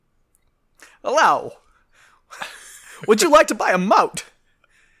Hello. Would you like to buy a moat?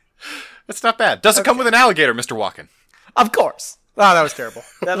 It's not bad. Does it come with an alligator, Mr. Walken? Of course. Oh, that was terrible.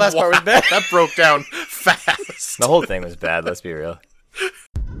 That last part was bad. That broke down fast. The whole thing was bad, let's be real.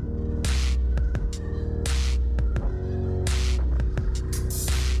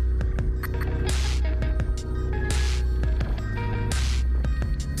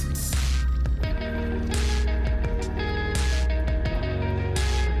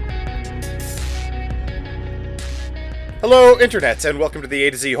 Hello, internets, and welcome to the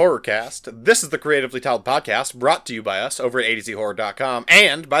A to Z Horrorcast. This is the creatively titled podcast brought to you by us over at A2ZHorror.com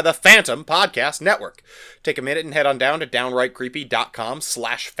and by the Phantom Podcast Network. Take a minute and head on down to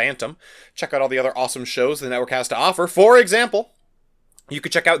downrightcreepy.com/phantom. Check out all the other awesome shows the network has to offer. For example, you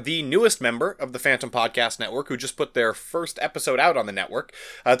could check out the newest member of the Phantom Podcast Network who just put their first episode out on the network.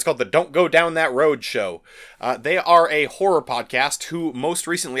 It's called the Don't Go Down That Road Show. They are a horror podcast who most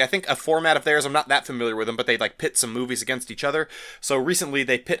recently, I think a format of theirs, I'm not that familiar with them, but they pit some movies against each other. So recently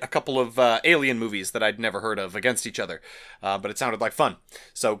they pit a couple of alien movies that I'd never heard of against each other. But it sounded like fun.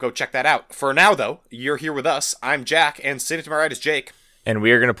 So go check that out. For now though, you're here with us. I'm Jack, and sitting to my right is Jake. And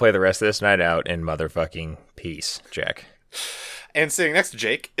we are going to play the rest of this night out in motherfucking peace, Jack. And sitting next to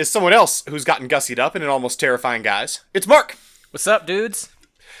Jake is someone else who's gotten gussied up in an almost terrifying guise. It's Mark! What's up, dudes?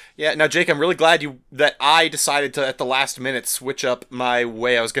 Yeah, now Jake, I'm really glad that I decided to, at the last minute, switch up my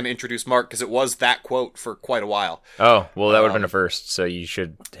way I was going to introduce Mark, because it was that quote for quite a while. Oh, well, that would have been a first, so you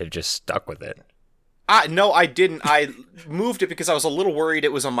should have just stuck with it. No, I didn't. I moved it because I was a little worried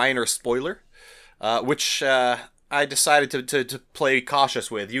it was a minor spoiler, which I decided to play cautious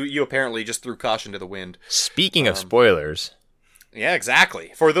with. You apparently just threw caution to the wind. Speaking of spoilers... Yeah,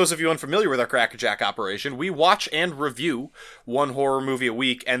 exactly. For those of you unfamiliar with our Crackerjack operation, we watch and review one horror movie a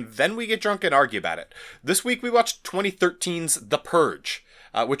week, and then we get drunk and argue about it. This week we watched 2013's The Purge,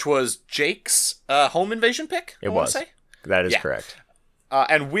 which was Jake's home invasion pick, I want to say. That is correct.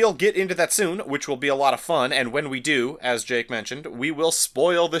 And we'll get into that soon, which will be a lot of fun, and when we do, as Jake mentioned, we will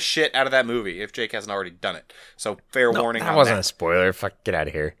spoil the shit out of that movie, if Jake hasn't already done it. So, fair warning on that. That wasn't a spoiler. Fuck, get out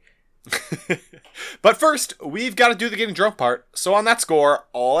of here. But first, we've got to do the getting drunk part. So on that score,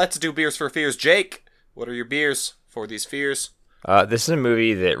 let's do beers for fears. Jake, what are your beers for these fears? This is a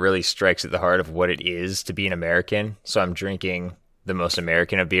movie that really strikes at the heart of what it is to be an American. So I'm drinking the most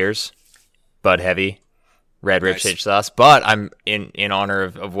American of beers, Bud Heavy, Red Rip Hitch Sauce. But I'm in honor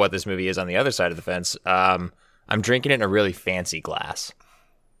of what this movie is on the other side of the fence. I'm drinking it in a really fancy glass.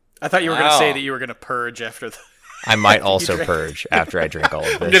 I thought you were going to say that you were going to purge after the... I might also purge after I drink all of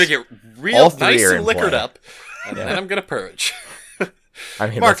this. I'm going to get real nice and liquored up, and then I'm going to purge. I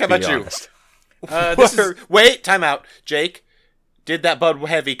mean, Mark, how about you? Wait, time out. Jake, did that Bud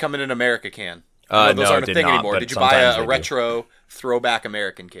Heavy come in an America can? Those aren't a thing anymore. Did you buy a retro throwback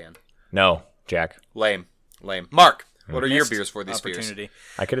American can? No, Jack. Lame. Mark, what are your beers for these beers?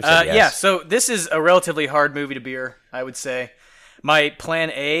 I could have said yes. Yeah, so this is a relatively hard movie to beer, I would say. My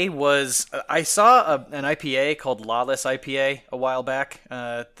plan A was, I saw an IPA called Lawless IPA a while back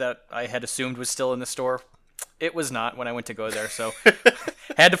that I had assumed was still in the store. It was not when I went to go there, so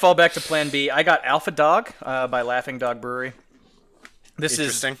had to fall back to plan B. I got Alpha Dog by Laughing Dog Brewery. This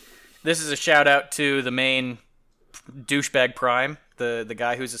is a shout out to the main douchebag Prime, the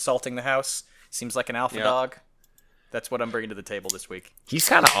guy who's assaulting the house. Seems like an alpha dog. That's what I'm bringing to the table this week. He's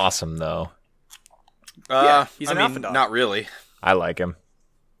kind of awesome, though. He's an alpha dog. Not really. I like him.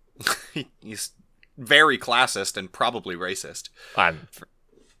 He's very classist and probably racist.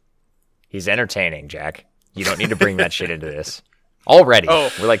 He's entertaining, Jack. You don't need to bring that shit into this. Already.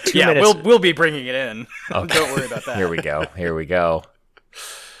 We're like 2 minutes. We'll be bringing it in. Okay. Don't worry about that. Here we go.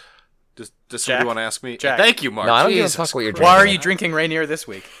 Does somebody want to ask me? Jack. Thank you, Mark. No, I don't give a fuck what you're drinking. Why are you drinking Rainier this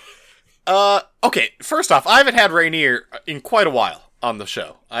week? Okay, first off, I haven't had Rainier in quite a while on the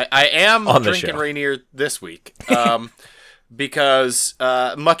show. I am drinking Rainier this week. Because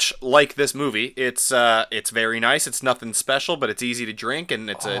much like this movie, it's very nice. It's nothing special, but it's easy to drink, and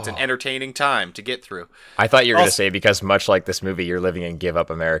it's an entertaining time to get through. I thought you were going to say, because much like this movie, you're living in Give Up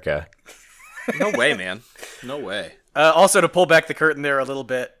America. No way, man. No way. Also, to pull back the curtain there a little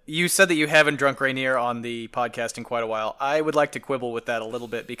bit, you said that you haven't drunk Rainier on the podcast in quite a while. I would like to quibble with that a little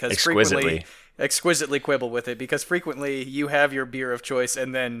bit, because exquisitely quibble with it, because frequently you have your beer of choice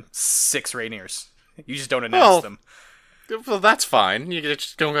and then 6 Rainiers. You just don't announce them. Well, that's fine. You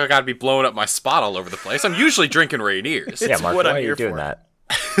just don't gotta be blowing up my spot all over the place. I'm usually drinking Rainiers. Yeah, Mark, why are you doing that?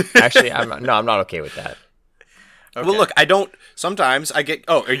 Actually, I'm not okay with that. Okay. Well, look, sometimes I get...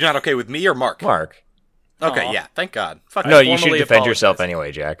 Oh, are you not okay with me or Mark? Mark. Okay, Aww. Yeah, thank God. No, you should defend yourself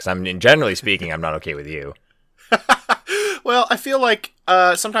anyway, Jack, because generally speaking, I'm not okay with you. Well, I feel like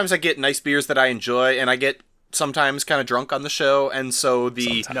sometimes I get nice beers that I enjoy, and I get sometimes kind of drunk on the show, and so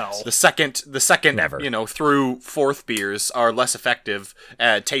the second Never. Through fourth beers are less effective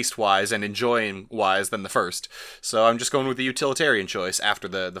taste wise and enjoying wise than the first. So I'm just going with the utilitarian choice after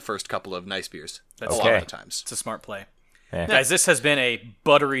the first couple of nice beers. That's a lot of the times. It's a smart play. Yeah. Guys, this has been a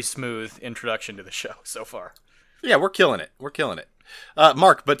buttery smooth introduction to the show so far. Yeah, we're killing it.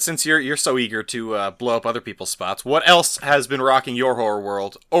 Mark, but since you're so eager to blow up other people's spots, what else has been rocking your horror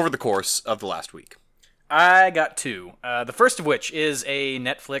world over the course of the last week? I got two. The first of which is a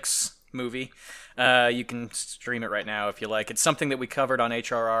Netflix movie. You can stream it right now if you like. It's something that we covered on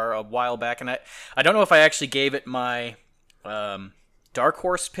HRR a while back, and I don't know if I actually gave it my Dark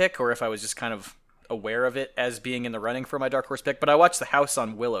Horse pick or if I was just kind of aware of it as being in the running for my Dark Horse pick, but I watched The House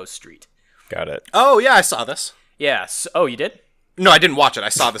on Willow Street. Got it. Oh, yeah, I saw this. Yeah. Oh, you did? No, I didn't watch it. I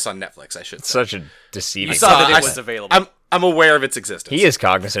saw this on Netflix, I should say. Such a deceiving. You saw that it was available. I'm aware of its existence. He is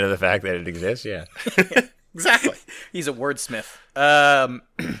cognizant of the fact that it exists, yeah. Exactly. He's a wordsmith.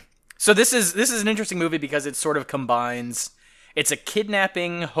 So this is an interesting movie because it sort of combines. It's a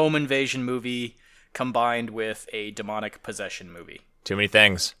kidnapping home invasion movie combined with a demonic possession movie. Too many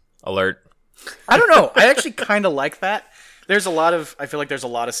things. Alert. I don't know. I actually kind of like that. I feel like there's a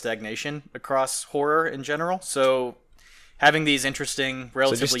lot of stagnation across horror in general. So having these interesting,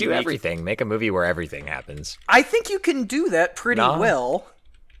 relatively So just do unique, everything. Make a movie where everything happens. I think you can do that pretty well.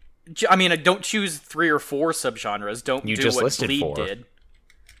 I mean, don't choose 3 or 4 subgenres. Don't You do just what listed Bleed 4. did.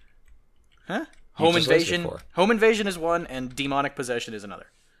 Huh? You Home just listed invasion. 4. Home invasion is one, and demonic possession is another.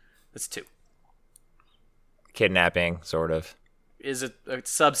 That's 2. Kidnapping, sort of. Is a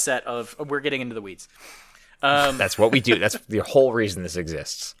subset of. We're getting into the weeds. That's what we do. That's the whole reason this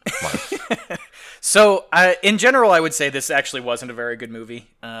exists, Mark. So, in general, I would say this actually wasn't a very good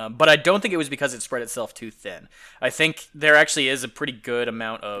movie, but I don't think it was because it spread itself too thin. I think there actually is a pretty good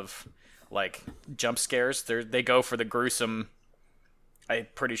amount of, like, jump scares. They go for the gruesome. I'm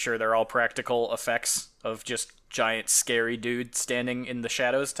pretty sure they're all practical effects of just giant scary dude standing in the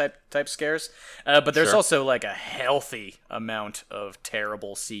shadows type scares. But there's also, like, a healthy amount of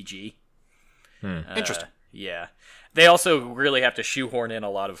terrible CG. Interesting. Yeah. They also really have to shoehorn in a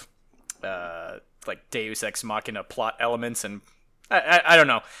lot of like Deus Ex Machina plot elements, and I don't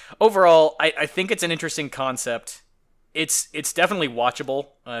know. Overall, I think it's an interesting concept. It's definitely watchable.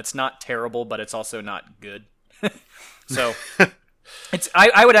 It's not terrible, but it's also not good. So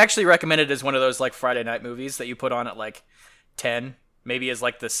I would actually recommend it as one of those like Friday night movies that you put on at like 10, maybe as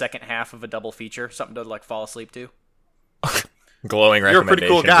like the second half of a double feature, something to like fall asleep to. Glowing recommendation. You're a pretty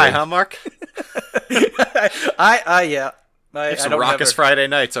cool guy, huh, Mark? Yeah. I Some don't raucous Friday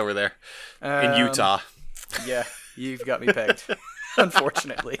nights over there in Utah. Yeah, you've got me pegged.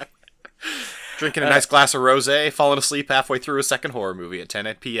 Unfortunately. Drinking a nice glass of rosé, falling asleep halfway through a second horror movie at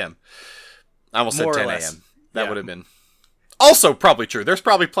 10 p.m. I almost said More or 10 less. a.m. That Yeah. would have been also probably true. There's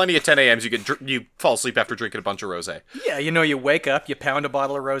probably plenty of 10 a.m.s you fall asleep after drinking a bunch of rosé. Yeah, you wake up, you pound a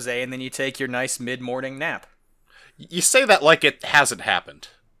bottle of rosé, and then you take your nice mid-morning nap. You say that like it hasn't happened.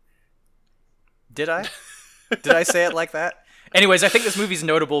 Did I? Did I say it like that? Anyways, I think this movie's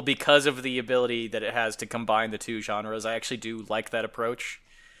notable because of the ability that it has to combine the two genres. I actually do like that approach.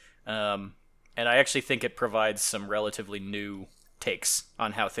 And I actually think it provides some relatively new takes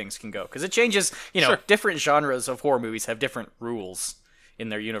on how things can go. Because it changes, Sure. different genres of horror movies have different rules in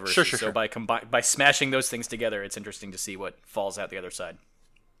their universes. Sure. So by smashing those things together, it's interesting to see what falls out the other side.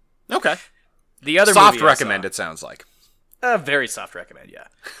 Okay. The other Soft movie recommend, it sounds like. A very soft recommend, yeah.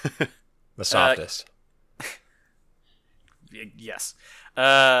 The softest. Yes.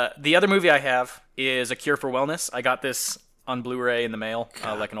 The other movie I have is A Cure for Wellness. I got this on Blu-ray in the mail,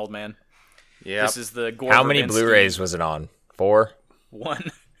 like an old man. Yeah. This is the Gore How many Verbinski Blu-rays was it on? 4?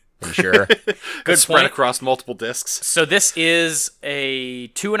 one. You sure? Good spread point. across multiple discs. So this is a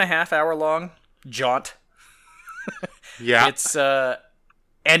 2.5 hour long jaunt. Yeah. It's and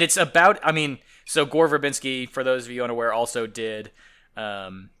it's about. I mean, so Gore Verbinski, for those of you unaware, also did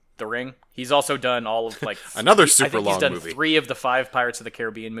The Ring. He's also done all of like Another super I think long he's done movie. 3 of the 5 Pirates of the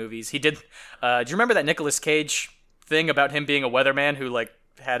Caribbean movies. He did. Do you remember that Nicolas Cage thing about him being a weatherman who like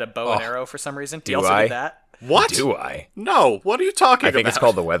had a bow and arrow for some reason? He Do also I? did that. What? Do I? No. What are you talking I think about? it's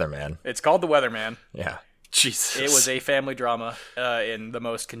called The Weatherman. It's called The Weatherman. Yeah. Jesus. It was a family drama in the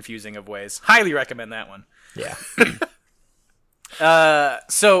most confusing of ways. Highly recommend that one. Yeah.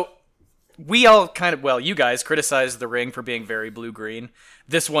 So we all kind of, well, you guys criticized The Ring for being very blue-green.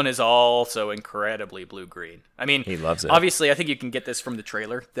 This one is also incredibly blue-green. I mean, He loves it. Obviously, I think you can get this from the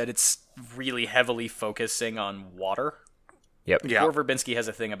trailer, that it's really heavily focusing on water. Yep. Yeah. Gore Verbinski has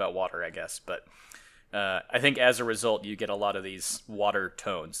a thing about water, I guess, but I think as a result, you get a lot of these water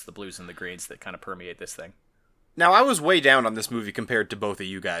tones, the blues and the greens, that kind of permeate this thing. Now, I was way down on this movie compared to both of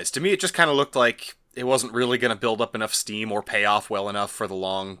you guys. To me, it just kind of looked like it wasn't really going to build up enough steam or pay off well enough for the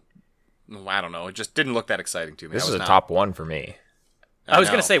long... I don't know. It just didn't look that exciting to me. This is a top 1 for me. I was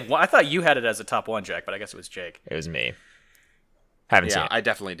going to say, well, I thought you had it as a top 1, Jack, but I guess it was Jake. It was me. Haven't seen it. I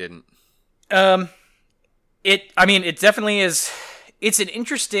definitely didn't. It definitely is... It's an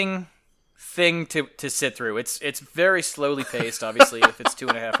interesting thing to sit through. It's very slowly paced, obviously, if it's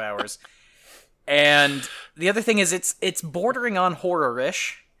 2.5 hours. And the other thing is it's bordering on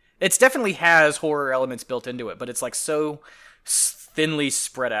horror-ish. It definitely has horror elements built into it, but it's like so thinly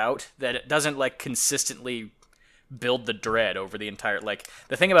spread out that it doesn't like consistently build the dread over the entire... Like,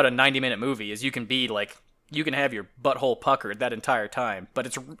 the thing about a 90-minute movie is you can have your butthole puckered that entire time, but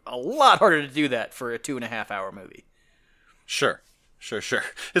it's a lot harder to do that for a 2.5-hour movie. Sure.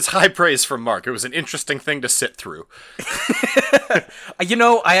 It's high praise from Mark. It was an interesting thing to sit through.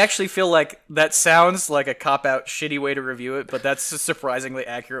 I actually feel like that sounds like a cop-out, shitty way to review it, but that's a surprisingly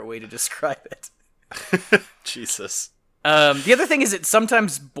accurate way to describe it. Jesus. The other thing is it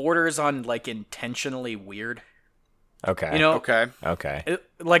sometimes borders on, like, intentionally weird. Okay. Okay.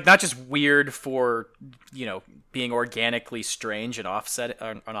 Like, not just weird for, being organically strange and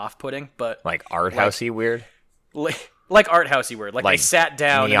off-putting, but... Like art housey weird? Like art housey weird. Like they sat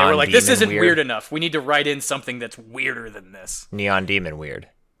down and they were like, this isn't weird enough. We need to write in something that's weirder than this. Neon Demon weird.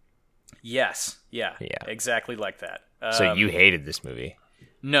 Yes. Yeah. Exactly like that. So you hated this movie?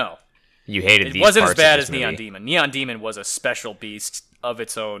 No. You hated these It wasn't parts as bad of this as Neon movie. Demon. Neon Demon was a special beast of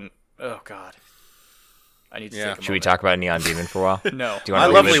its own. Oh, God. I need to take a moment. Should we talk about Neon Demon for a while? No. Do you My want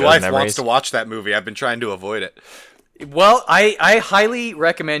to lovely relive those wife memories? wants to watch that movie. I've been trying to avoid it. Well, I highly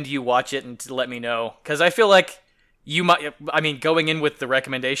recommend you watch it and to let me know, because I feel like you might. I mean, going in with the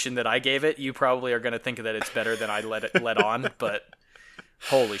recommendation that I gave it, you probably are going to think that it's better than I let on. But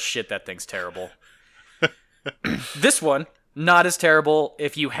holy shit, that thing's terrible. This one, not as terrible.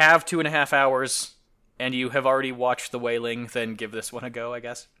 If you have 2.5 hours and you have already watched The Wailing, then give this one a go, I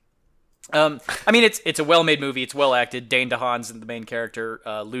guess. I mean, it's a well-made movie. It's well acted. Dane DeHaan's the main character.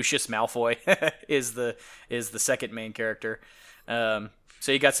 Lucius Malfoy is the second main character. So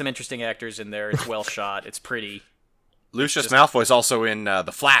you got some interesting actors in there. It's well shot. It's pretty. Lucius Malfoy's also in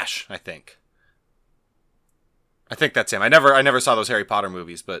The Flash, I think. I think that's him. I never saw those Harry Potter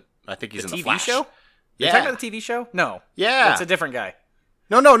movies, but I think he's in The TV Flash. show? Yeah. You're talking about the TV show? No. Yeah. That's a different guy.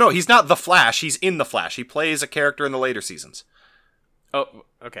 No. He's not The Flash. He's in The Flash. He plays a character in the later seasons. Oh,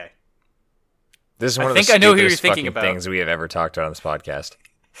 okay. This is one I of the think I know who you're stupidest thinking fucking about. things we have ever talked about on this podcast.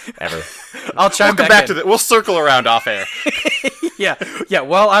 Ever. I'll chime We'll come back in. to that. We'll circle around off air. Yeah.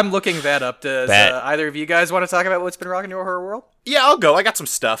 While I'm looking that up, does Bet. either of you guys want to talk about what's been rocking your horror world? Yeah, I'll go. I got some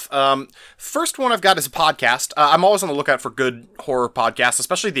stuff. First one I've got is a podcast. I'm always on the lookout for good horror podcasts,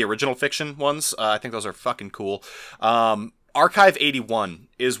 especially the original fiction ones. I think those are fucking cool. Archive 81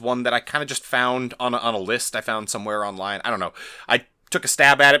 is one that I kind of just found on a list I found somewhere online. I don't know. I took a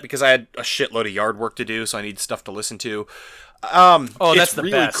stab at it because I had a shitload of yard work to do, so I need stuff to listen to. That's it's the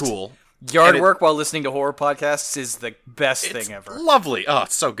really best. cool. Yard And work while listening to horror podcasts is the best It's thing ever. lovely. Oh,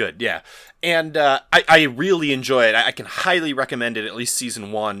 it's so good. Yeah. And I really enjoy it. I can highly recommend it, at least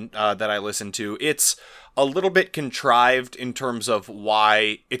season 1 that I listened to. It's a little bit contrived in terms of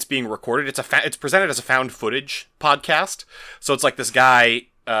why it's being recorded. It's presented as a found footage podcast. So it's like this guy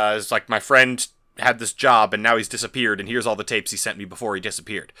is like, my friend had this job and now he's disappeared, and here's all the tapes he sent me before he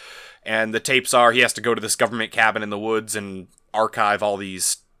disappeared. And the tapes are, he has to go to this government cabin in the woods and archive all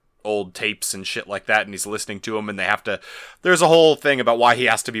these old tapes and shit like that, and he's listening to them, and there's a whole thing about why he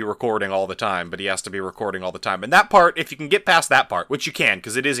has to be recording all the time, but he has to be recording all the time. And that part, if you can get past that part, which you can,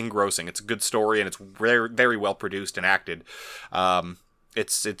 because it is engrossing, it's a good story, and it's very, very well produced and acted,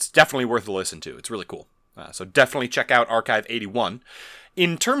 it's definitely worth a listen to. It's really cool. So definitely check out Archive 81.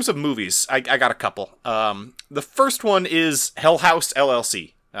 In terms of movies, I got a couple. The first one is Hell House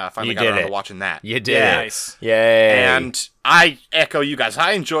LLC. Finally got around to watching that. You did Yeah. it. Nice. Yay. And I echo you guys.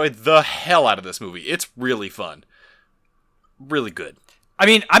 I enjoyed the hell out of this movie. It's really fun. Really good. I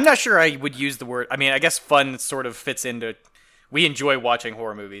mean, I'm not sure I would use the word. I mean, I guess fun sort of fits into. We enjoy watching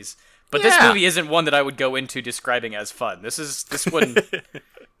horror movies, but this Yeah. movie isn't one that I would go into describing as fun. This one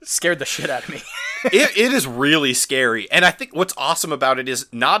scared the shit out of me. It is really scary. And I think what's awesome about it is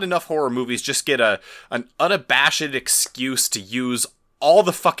not enough horror movies just get an unabashed excuse to use all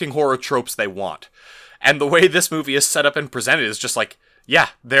the fucking horror tropes they want. And the way this movie is set up and presented is just like, yeah,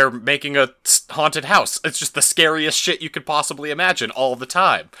 they're making a haunted house. It's just the scariest shit you could possibly imagine all the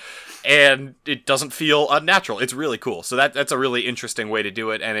time. And it doesn't feel unnatural. It's really cool. So that's a really interesting way to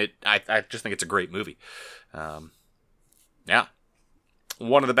do it, and I just think it's a great movie. Yeah.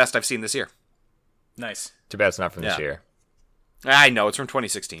 One of the best I've seen this year. Nice. Too bad it's not from this year. I know, it's from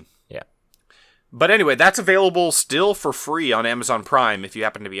 2016. Yeah. But anyway, that's available still for free on Amazon Prime if you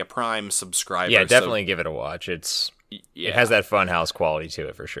happen to be a Prime subscriber. Yeah, definitely give it a watch. It has that Funhouse quality to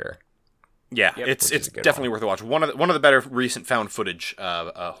it for sure. Yeah, it's definitely worth a watch. One of the better recent found footage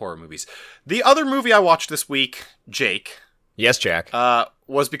horror movies. The other movie I watched this week, Jake. Yes, Jack.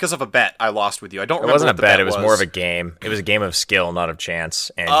 Was because of a bet I lost with you. I don't remember. It wasn't what a bet. It was was more of a game. It was a game of skill, not of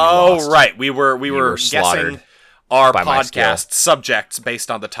chance. And right. We were guessing our podcast subjects based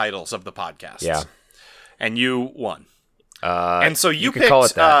on the titles of the podcasts. Yeah. And you won. And so you picked. Call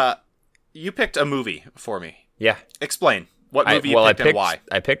it that. You picked a movie for me. Yeah. Explain what movie you picked and why.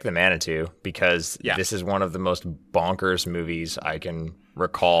 I picked The Manitou because this is one of the most bonkers movies I can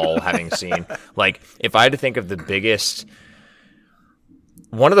recall having seen. Like, if I had to think of the biggest,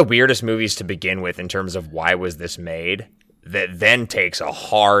 one of the weirdest movies to begin with in terms of why was this made, that then takes a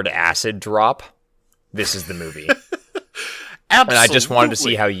hard acid drop, this is the movie. Absolutely. And I just wanted to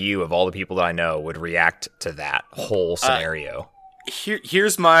see how you, of all the people that I know, would react to that whole scenario.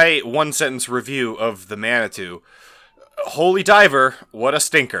 Here's my one-sentence review of The Manitou. Holy diver, what a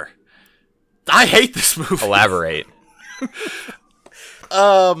stinker. I hate this movie. Elaborate.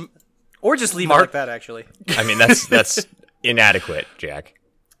 Or just leave it like that, actually. I mean, that's inadequate, Jack.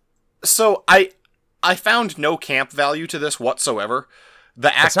 So I found no camp value to this whatsoever.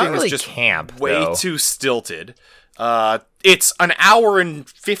 The acting really is just camp, way though. too stilted. It's an hour and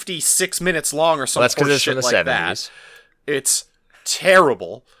 56 minutes long or some shit like 70s. that. It's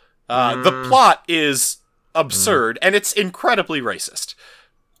terrible. The plot is absurd, and it's incredibly racist.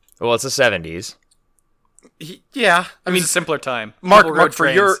 Well, it's the 70s. Yeah, I mean, a simpler time. Mark, People rode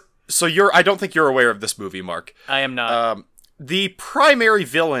for trains. I don't think you're aware of this movie, Mark. I am not. The primary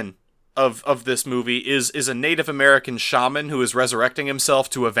villain of this movie is a Native American shaman who is resurrecting himself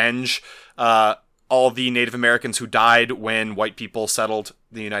to avenge all the Native Americans who died when white people settled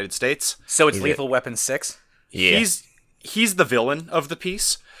the United States. So it's Lethal Weapon 6? Yeah. He's the villain of the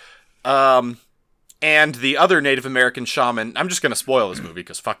piece. And the other Native American shaman, I'm just going to spoil this movie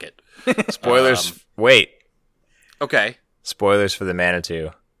because fuck it. Spoilers. Wait. Okay. Spoilers for The Manitou.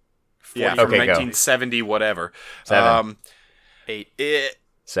 Yeah, from 1970, whatever. 7. 8.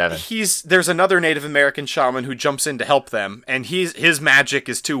 7. There's another Native American shaman who jumps in to help them, and his magic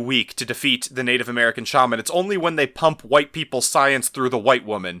is too weak to defeat the Native American shaman. It's only when they pump white people's science through the white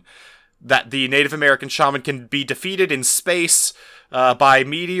woman that the Native American shaman can be defeated in space by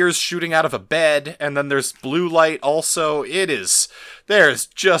meteors shooting out of a bed, and then there's blue light also. There's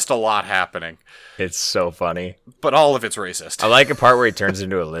just a lot happening. It's so funny. But all of it's racist. I like a part where he turns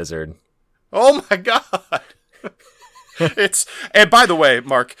into a lizard. Oh my god! And by the way,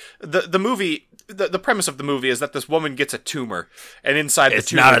 Mark, the movie, the premise of the movie is that this woman gets a tumor, and inside the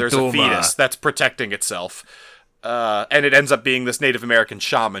tumor there's a fetus that's protecting itself. And it ends up being this Native American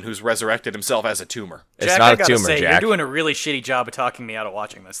shaman who's resurrected himself as a tumor. It's Jack, not I a gotta tumor, say, Jack. You're doing a really shitty job of talking me out of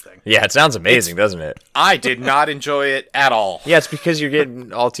watching this thing. Yeah, it sounds amazing, doesn't it? I did not enjoy it at all. Yeah, it's because you're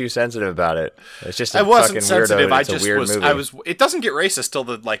getting all too sensitive about it. It's just I wasn't sensitive. Weirdo, I it's just a weird was. movie. I was. It doesn't get racist till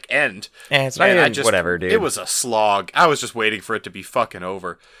the end. It's not even whatever, dude. It was a slog. I was just waiting for it to be fucking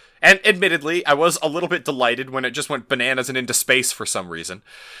over. And admittedly, I was a little bit delighted when it just went bananas and into space for some reason.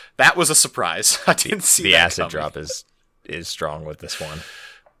 That was a surprise. I didn't see the that acid coming. drop is strong with this one.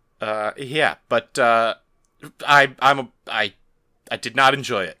 Yeah, but I did not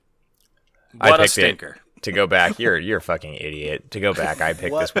enjoy it. What a stinker. To go back, you're a fucking idiot. To go back, I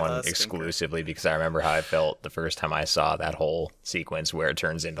picked this What one a stinker. exclusively because I remember how I felt the first time I saw that whole sequence where it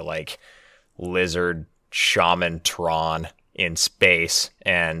turns into like lizard shaman Tron in space,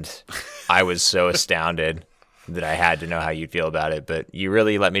 and I was so astounded that I had to know how you'd feel about it. But you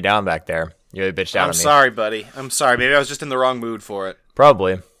really let me down back there. You really bitched out on me. I'm sorry, buddy. I'm sorry. Maybe I was just in the wrong mood for it.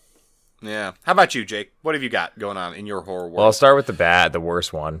 Probably. Yeah. How about you, Jake? What have you got going on in your horror world? Well, I'll start with the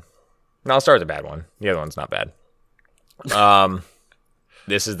worst one. No, I'll start with the bad one. The other one's not bad.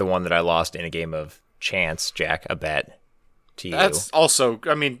 This is the one that I lost in a game of chance, Jack, a bet to you. That's also,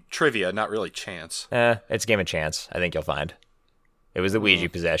 I mean, trivia, not really chance. It's a game of chance, I think you'll find. It was the Ouija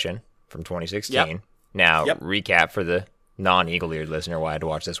possession from 2016. Yep. Now, recap for the non-eagle-eared listener why I had to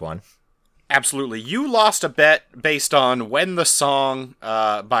watch this one. Absolutely. You lost a bet based on when the song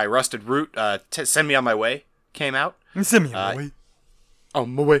by Rusted Root, Send Me On My Way, came out. Send me on my way.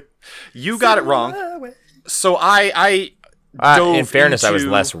 On my way. You got it wrong. So I dove in fairness, I was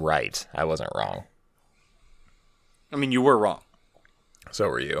into- less right. I wasn't wrong. I mean, you were wrong. So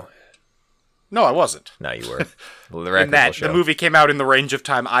were you. No, I wasn't. No, you were. Well, the In record will that show. the movie came out in the range of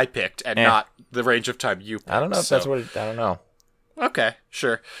time I picked, and Eh. not the range of time you picked. I don't know if so. that's what I don't know. Okay,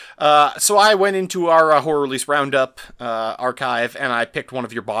 sure. So I went into our horror release roundup archive, and I picked one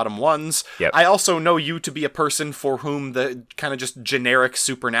of your bottom ones. Yep. I also know you to be a person for whom the kind of just generic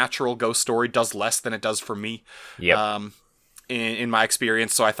supernatural ghost story does less than it does for me. Yep. In my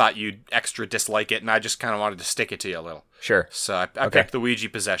experience, so I thought you'd extra dislike it, and I just kind of wanted to stick it to you a little. Sure. So I Okay. picked the Ouija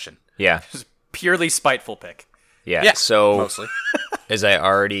possession. Yeah. Purely spiteful pick. Yeah. Yeah, So mostly. as I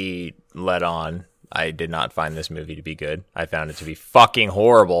already let on, I did not find this movie to be good. I found it to be fucking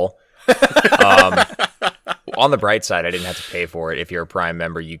horrible. On the bright side, I didn't have to pay for it. If you're a Prime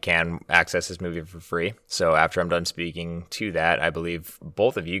member, you can access this movie for free. So after I'm done speaking to that, I believe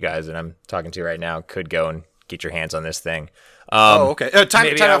both of you guys that I'm talking to right now could go and get your hands on this thing. Okay. Time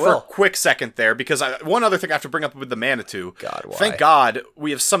maybe I out for a will. quick second there, because one other thing I have to bring up with the Manitou. God, why? Thank God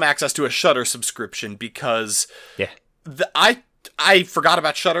we have some access to a Shudder subscription, because Yeah. I forgot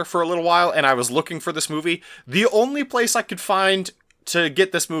about Shudder for a little while, and I was looking for this movie. The only place I could find to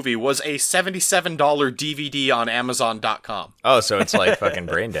get this movie was a $77 DVD on Amazon.com. Oh, so it's like fucking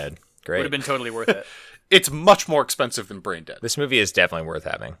brain dead. Would Great. have been totally worth it. It's much more expensive than Brain Dead. This movie is definitely worth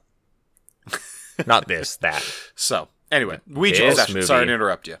having. Not this, that. So, anyway, Ouija This possession. movie- Sorry to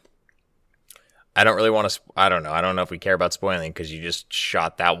interrupt you. I don't really want to. I don't know. I don't know if we care about spoiling because you just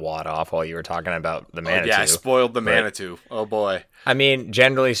shot that wad off while you were talking about the Manitou. Yeah, I spoiled the but- Manitou. Oh boy. I mean,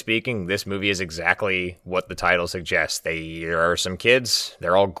 generally speaking, this movie is exactly what the title suggests. There are some kids.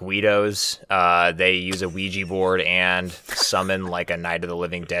 They're all Guidos. They use a Ouija board and summon like a Night of the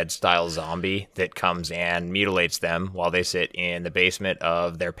Living Dead style zombie that comes and mutilates them while they sit in the basement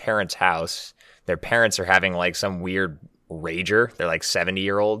of their parents' house. Their parents are having like some weird rager. They're like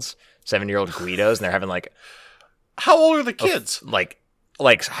 70-year-olds, 70-year-old Guidos, and they're having like How old are the kids? like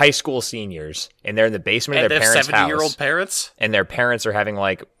high school seniors, and they're in the basement And of they their have parents' 70-year-old house. parents? And their parents are having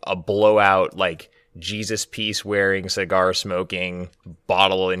like a blowout, like Jesus piece wearing, cigar smoking,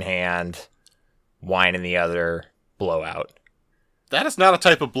 bottle in hand, wine in the other blowout. That is not a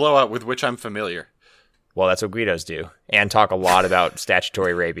type of blowout with which I'm familiar. Well, that's what Guidos do, and talk a lot about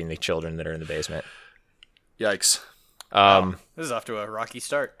statutory raping the children that are in the basement. Yikes. This is off to a rocky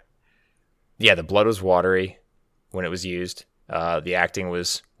start. Yeah, the blood was watery when it was used. The acting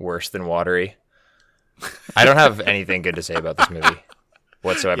was worse than watery. I don't have anything good to say about this movie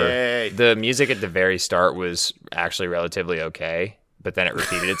whatsoever. Yay. The music at the very start was actually relatively okay, but then it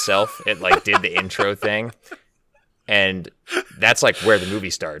repeated itself. It like did the intro thing, and that's like where the movie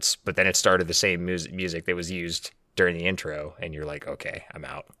starts. But then it started the same music that was used during the intro, and you're like, okay, I'm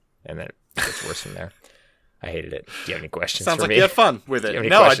out. And then it gets worse from there. I hated it. Do you have any questions Sounds for like me? you had fun with Do it. you have any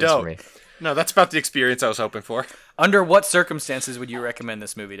No, I questions for don't. me? No, that's about the experience I was hoping for. Under what circumstances would you recommend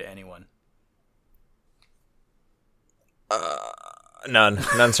this movie to anyone?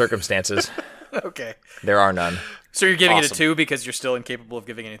 None circumstances. Okay. There are none. So you're giving it Awesome. a 2 because you're still incapable of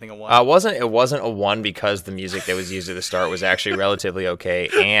giving anything a 1? It wasn't a 1 because the music that was used at the start was actually relatively okay,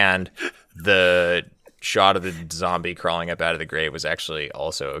 and the shot of the zombie crawling up out of the grave was actually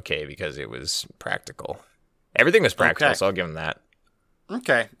also okay because it was practical. Everything was practical, Okay. so I'll give them that.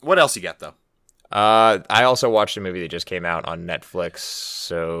 Okay. What else you got, though? I also watched a movie that just came out on Netflix.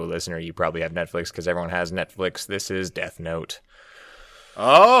 So, listener, you probably have Netflix because everyone has Netflix. This is Death Note.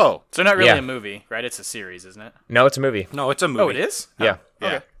 Oh. So not really Yeah. a movie, right? It's a series, isn't it? No, it's a movie. No, it's a movie. Oh, it is? Yeah. Yeah.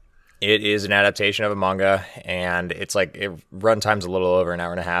 Okay. It is an adaptation of a manga, and it's like runtime's a little over an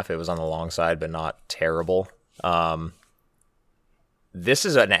hour and a half. It was on the long side, but not terrible. This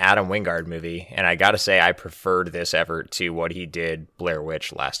is an Adam Wingard movie, and I gotta say I preferred this effort to what he did Blair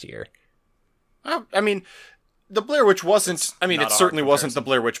Witch last year. I mean, the Blair Witch wasn't... I mean, not it a hard certainly wasn't the comparison.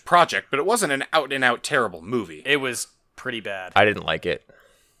 Blair Witch Project, but it wasn't an out-and-out terrible movie. It was pretty bad. I didn't like it.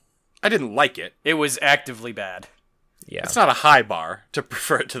 I didn't like it. It was actively bad. Yeah. It's not a high bar to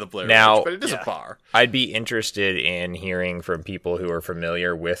prefer it to the Blair Now- Witch, but it is Yeah. a bar. I'd be interested in hearing from people who are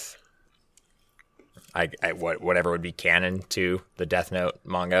familiar with whatever would be canon to the Death Note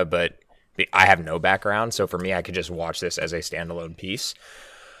manga, but I have no background, so for me, I could just watch this as a standalone piece.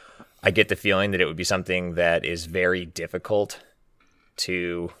 I get the feeling that it would be something that is very difficult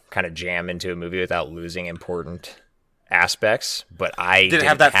to kind of jam into a movie without losing important aspects, but I Did it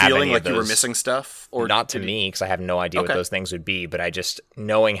have that feeling any like of you were those- missing stuff? Or not to did it- me, because I have no idea what Okay. those things would be, but I just,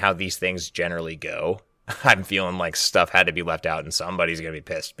 knowing how these things generally go, I'm feeling like stuff had to be left out and somebody's going to be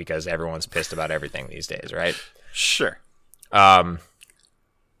pissed because everyone's pissed about everything these days, right? Sure. It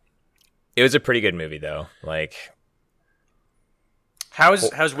was a pretty good movie, though. Like,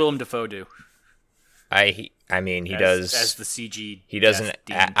 How's Willem Dafoe do? I mean, he does as the CG. He doesn't.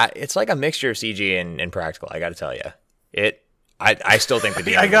 It's like a mixture of CG and practical. I got to tell you, I still think the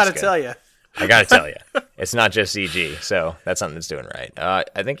demon. I got to tell you. I got to tell you, it's not just CG. So that's something that's doing right.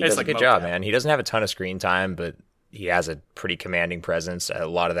 I think he does a good job, man. He doesn't have a ton of screen time, but he has a pretty commanding presence. A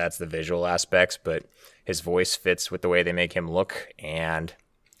lot of that's the visual aspects, but his voice fits with the way they make him look, and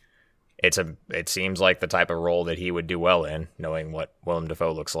it seems like the type of role that he would do well in, knowing what Willem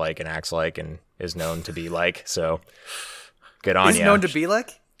Dafoe looks like and acts like and is known to be like. So good on you. He's known to be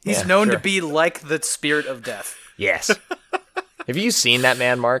like? He's known to be like the spirit of death. Yes. Have you seen that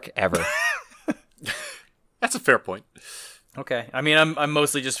man, Mark, ever? That's a fair point. Okay. I mean, I'm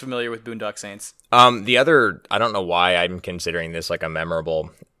mostly just familiar with Boondock Saints. The other, I don't know why I'm considering this like a memorable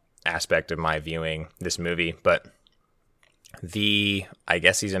aspect of my viewing this movie, but I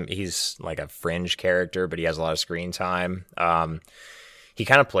guess he's like a fringe character, but he has a lot of screen time. He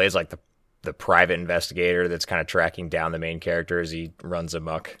kind of plays like the private investigator that's kind of tracking down the main character as he runs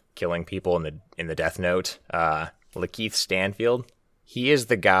amok, killing people in the Death Note. Lakeith Stanfield, he is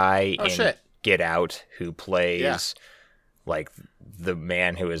the guy in Get Out who plays like the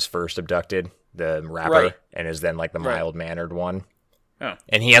man who is first abducted, the rapper, and is then like the mild-mannered one. Oh.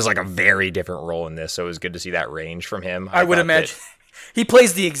 And he has like a very different role in this, so it was good to see that range from him. I would imagine he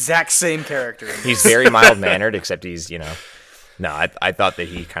plays the exact same character. He's very mild-mannered, except he's, no, I thought that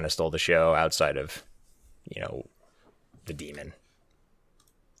he kind of stole the show outside of, the demon.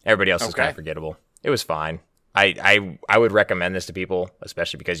 Everybody else is kind of forgettable. It was fine. I would recommend this to people,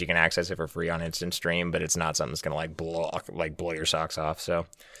 especially because you can access it for free on Instant Stream, but it's not something that's gonna blow your socks off. So,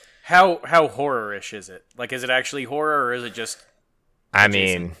 how horror-ish is it? Like, is it actually horror, or is it just? I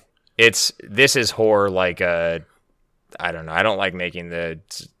mean, this is horror. Like I don't know. I don't like making the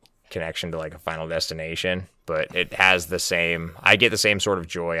connection to like a Final Destination, but it has the same. I get the same sort of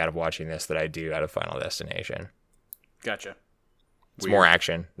joy out of watching this that I do out of Final Destination. Gotcha. It's more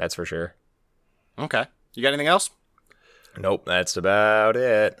action, that's for sure. Okay. You got anything else? Nope, that's about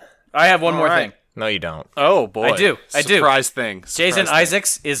it. I have one more thing. No, you don't. Oh, boy. I do. Surprise thing. Jason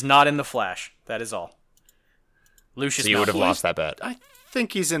Isaacs is not in The Flash. That is all. Lucius so you would have lost that bet. I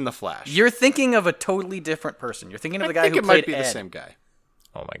think he's in The Flash. You're thinking of a totally different person. You're thinking of the guy who played Ed. I think it might be the same guy.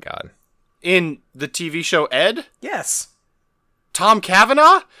 Oh, my God. In the TV show Ed? Yes. Tom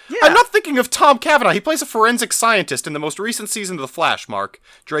Cavanaugh? Yeah. I'm not thinking of Tom Cavanaugh. He plays a forensic scientist in the most recent season of The Flash, Mark.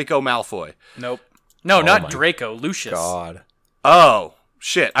 Draco Malfoy. Nope. No, not Draco. Lucius. God. Oh,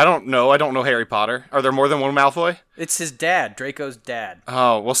 shit. I don't know. I don't know Harry Potter. Are there more than one Malfoy? It's his dad. Draco's dad.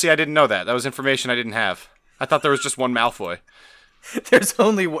 Oh, well, see, I didn't know that. That was information I didn't have. I thought there was just one Malfoy.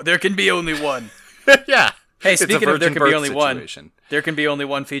 There can be only one. Yeah. Hey, speaking of there can be only one, there can be only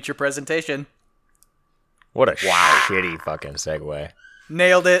one feature presentation. What a shitty fucking segue.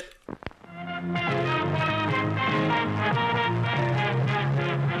 Nailed it.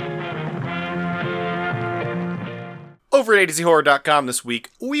 Over at AtoZHorror.com this week,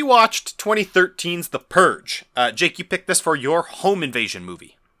 we watched 2013's The Purge. Jake, you picked this for your home invasion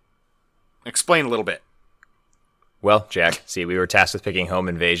movie. Explain a little bit. Well, Jack, see, we were tasked with picking home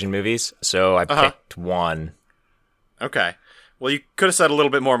invasion movies, so I picked one. Okay. Well, you could have said a little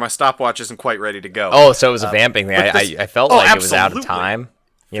bit more. My stopwatch isn't quite ready to go. Oh, so it was a vamping thing. I felt like it was out of time.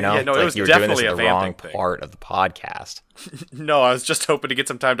 Yeah, no, like it was you were definitely doing this a in the wrong thing. part of the podcast. No, I was just hoping to get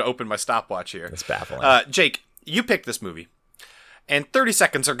some time to open my stopwatch here. It's baffling. Jake, you picked this movie, and 30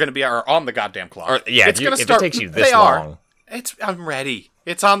 seconds are going to be on the goddamn clock. If it takes you this long. I'm ready.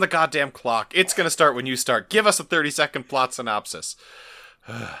 It's on the goddamn clock. It's going to start when you start. Give us a 30-second plot synopsis.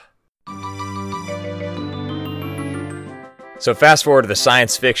 So fast forward to the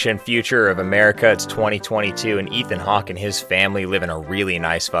science fiction future of America. It's 2022, and Ethan Hawke and his family live in a really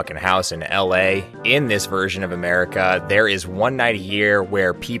nice fucking house in LA. In this version of America, there is one night a year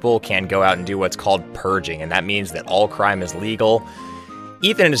where people can go out and do what's called purging, and that means that all crime is legal.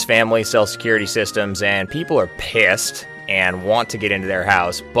 Ethan and his family sell security systems, and people are pissed and want to get into their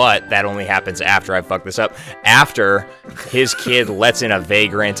house, but that only happens after after his kid lets in a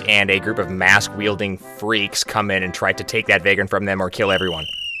vagrant and a group of mask-wielding freaks come in and try to take that vagrant from them or kill everyone.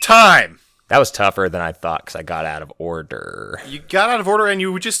 Time! That was tougher than I thought, because I got out of order. You got out of order, and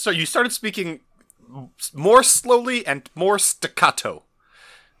you started speaking more slowly and more staccato.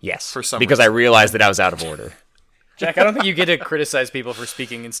 Yes, for some because reason. I realized that I was out of order. Jack, I don't think you get to criticize people for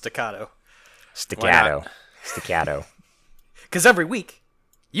speaking in staccato. Staccato. Because every week,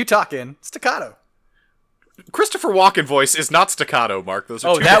 you talk in staccato. Christopher Walken voice is not staccato, Mark.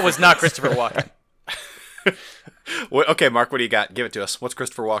 That was not Christopher Walken. Okay, Mark, what do you got? Give it to us. What's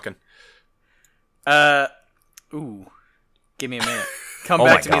Christopher Walken? Give me a minute. Come Oh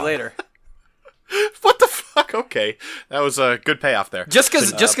back my to me God. later. What the fuck? Okay, that was a good payoff there. Just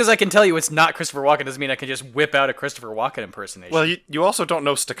because I can tell you it's not Christopher Walken doesn't mean I can just whip out a Christopher Walken impersonation. Well, you also don't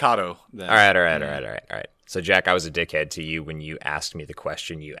know staccato. Then. All right. So, Jack, I was a dickhead to you when you asked me the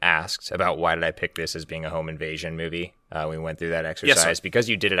question you asked about why did I pick this as being a home invasion movie. We went through that exercise because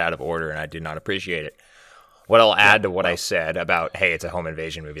you did it out of order, and I did not appreciate it. What I'll add to what I said about, hey, it's a home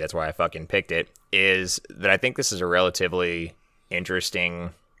invasion movie, that's why I fucking picked it, is that I think this is a relatively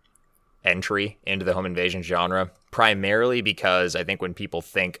interesting entry into the home invasion genre, primarily because I think when people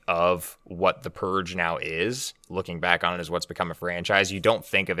think of what The Purge now is, looking back on it as what's become a franchise, you don't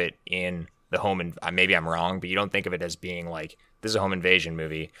think of it in the home, and maybe I'm wrong, but you don't think of it as being like, this is a home invasion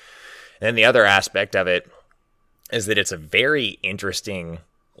movie. And then the other aspect of it is that it's a very interesting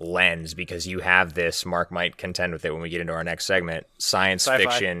lens because you have this, Mark might contend with it when we get into our next segment, science Sci-fi.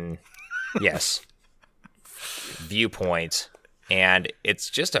 fiction, yes, viewpoint, and it's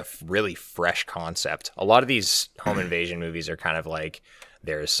just a really fresh concept. A lot of these home invasion movies are kind of like,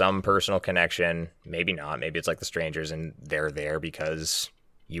 there is some personal connection, maybe not, maybe it's like The Strangers and they're there because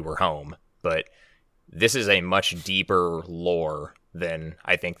you were home, but this is a much deeper lore than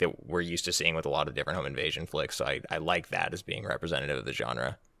I think that we're used to seeing with a lot of different home invasion flicks. So I like that as being representative of the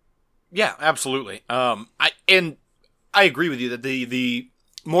genre. Yeah, absolutely. I agree with you that the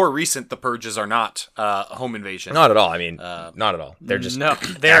more recent The Purges are not home invasion. Not at all. I mean, not at all. They're just no,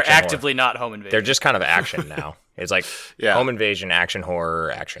 they're action actively not home invasion. They're just kind of action now. It's like home invasion, action,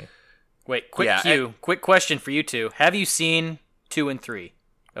 horror, action. Wait, quick question for you two. Have you seen 2 and 3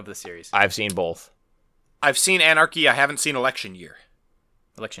 of the series? I've seen both. I've seen Anarchy. I haven't seen Election Year.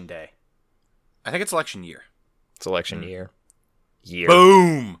 Election Day. I think it's Election Year. It's election year.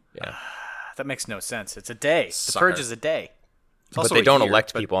 Boom. Yeah. That makes no sense. It's a day. Sucker. The Purge is a day. But they don't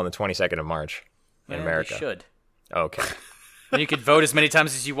elect people on the 22nd of March in America. They should. Okay. And you could vote as many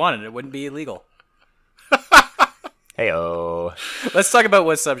times as you wanted. It wouldn't be illegal. Hey-oh. Let's talk about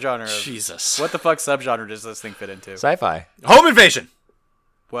what subgenre. Jesus. What the fuck subgenre does this thing fit into? Sci-fi. Home invasion.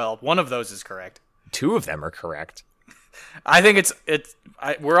 Well, one of those is correct. 2 of them are correct. I think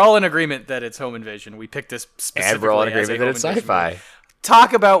we're all in agreement that it's home invasion. We picked this specifically And we're all in as a agreement that home it's invasion sci-fi. movie.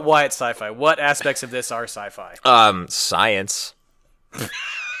 Talk about why it's sci-fi. What aspects of this are sci-fi? Science. And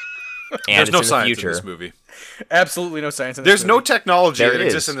There's it's no in the science future. in this movie. Absolutely no science in this There's no movie. technology There that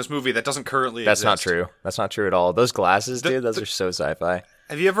is. exists in this movie that doesn't currently That's exist. not true. That's not true at all. Those glasses, dude, those are so sci-fi.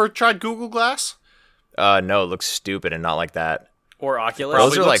 Have you ever tried Google Glass? No, it looks stupid and not like that. Or Oculus. Probably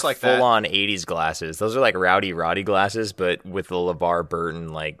Those are looks like like that. full-on 80s glasses. Those are like Rowdy Roddy glasses, but with the LeVar Burton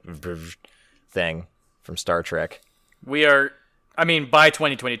like thing from Star Trek. By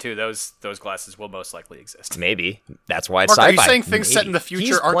 2022, those glasses will most likely exist. Maybe. That's why it's Mark, sci-fi. are you saying things Maybe. set in the future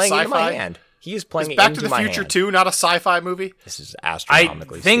He's aren't playing into my sci-fi? hand. He is playing Is Back into to the my Future hand. 2 not a sci-fi movie? This is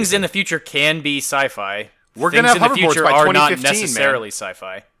astronomically Things stupid. in the future can be sci-fi. We're Things gonna have in the hoverboards future by are not 2015, necessarily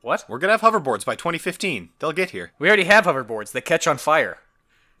sci-fi. What? We're going to have hoverboards by 2015. They'll get here. We already have hoverboards. They catch on fire.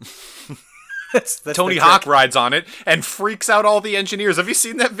 that's Tony the Hawk trick. rides on it and freaks out all the engineers. Have you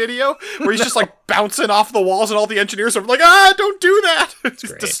seen that video? Where he's just like bouncing off the walls and all the engineers are like, don't do that. He's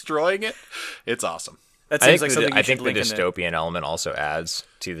great. destroying it. It's awesome. That I seems think, like something I you think should the link in the... dystopian element also adds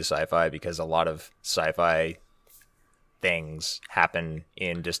to the sci-fi because a lot of sci-fi things happen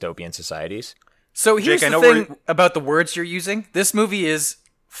in dystopian societies. So here's Jake, I the know thing about the words you're using. This movie is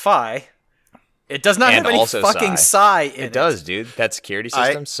fi. It does not And have any also fucking sci. in it. It does, dude. That security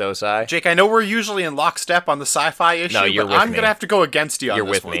system, so sci. Jake, I know we're usually in lockstep on the sci-fi issue, No, you're but with I'm me. going to have to go against you on You're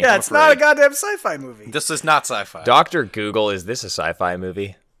this with one. me. Yeah, I'm it's not a afraid. goddamn sci-fi movie. This is not sci-fi. Dr. Google, is this a sci-fi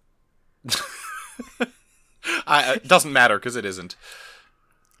movie? It doesn't matter because it isn't.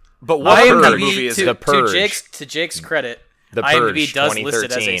 But what kind of movie is to, it? The Purge. To Jake's credit, The Purge, IMDb does list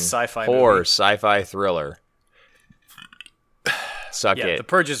it as a 2013. sci-fi Horror, movie. sci-fi thriller. Suck Yeah, it. The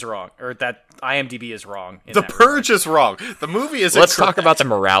Purge is wrong, or that IMDb is wrong. in The that Purge is wrong. The movie is Let's talk incorrect. about the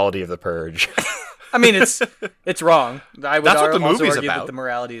morality of The Purge. I mean, it's wrong. I would That's what the also movie's argue about. that the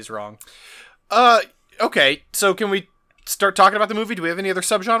morality is wrong. Okay, so can we start talking about the movie? Do we have any other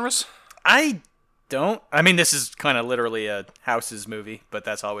subgenres? I don't. I mean, this is kind of literally a houses movie, but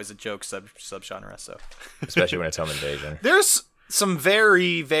that's always a joke subgenre. So Especially when it's home invasion. There's some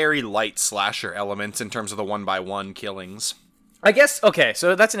very, very light slasher elements in terms of the one-by-one killings. I guess okay.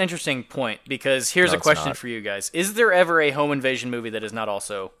 So that's an interesting point because here's No, a it's question not. for you guys: is there ever a home invasion movie that is not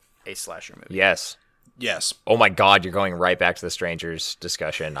also a slasher movie? Yes. Yes. Oh my god, you're going right back to the Strangers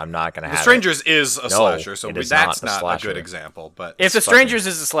discussion. I'm not going to have The Strangers is a slasher, so it is that's not a not a slasher. good example. But If The fucking- Strangers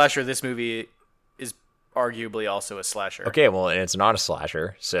is a slasher, this movie is arguably also a slasher. Okay, well, and it's not a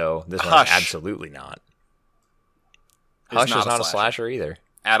slasher, so this one's Hush. absolutely not. Hush is not a slasher either.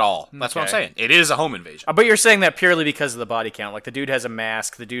 At all. That's what I'm saying. It is a home invasion. But you're saying that purely because of the body count. Like, the dude has a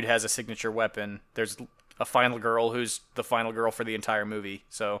mask, the dude has a signature weapon, there's a final girl who's the final girl for the entire movie,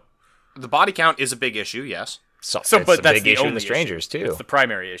 so... The body count is a big issue, yes. So but a that's big the issue in only The Strangers, issue. too. It's the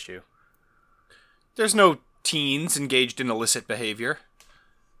primary issue. There's no teens engaged in illicit behavior.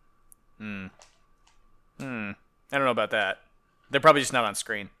 I don't know about that. They're probably just not on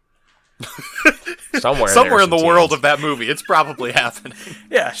screen. Somewhere in the world of that movie, it's probably happening.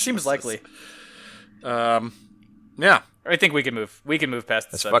 Yeah, seems likely. Yeah. I think we can move. We can move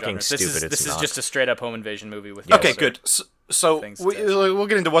past the That's subgenre. fucking stupid. This is just a straight up home invasion movie with. Okay, good. So we'll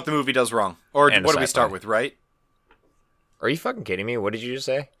get into what the movie does wrong, or And what do we start with? Right? Are you fucking kidding me? What did you just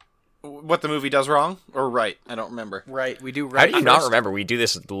say? What the movie does wrong, or right? I don't remember. Right, we do How right. do you not remember? We do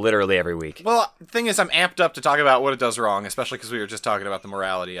this literally every week. Well, the thing is, I'm amped up to talk about what it does wrong, especially because we were just talking about the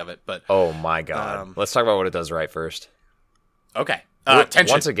morality of it. But Oh my god. Let's talk about what it does right first. okay, Tension.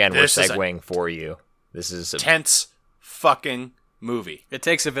 Once again, This we're is a segueing for you. This is tense fucking movie. It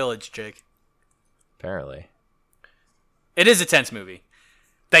takes a village, Jake. apparently. It is a tense movie.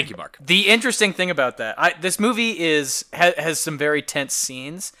 Thank you, Mark. The interesting thing about that, this movie has some very tense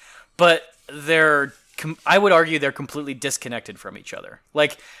scenes, but I would argue they're completely disconnected from each other.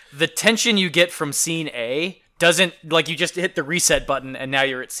 Like, the tension you get from scene A doesn't, like, you just hit the reset button and now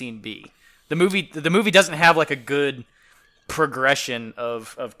you're at scene B. The movie doesn't have like a good progression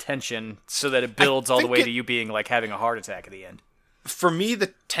of tension so that it builds all the way to you being like having a heart attack at the end. For me,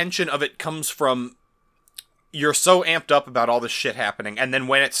 the tension of it comes from you're so amped up about all this shit happening, and then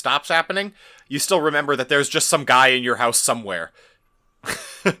when it stops happening, you still remember that there's just some guy in your house somewhere.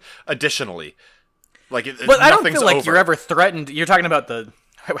 Additionally, like, but I don't feel like over. you're ever threatened. You're talking about the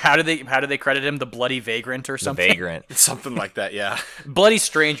how do they credit him? The bloody vagrant or something? The vagrant. Something like that, yeah. Bloody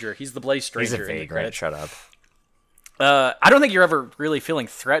stranger. He's the bloody stranger. He's a in the vagrant. credits. Shut up. I don't think you're ever really feeling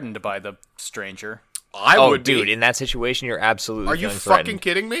threatened by the stranger. I would be. Dude, in that situation, you're absolutely Are you feeling fucking threatened.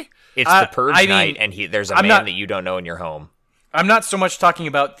 kidding me? It's the Purge I mean, night, and there's a I'm man not- that you don't know in your home. I'm not so much talking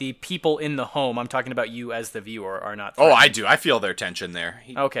about the people in the home. I'm talking about you as the viewer are not Oh, threatened. I do. I feel their tension there.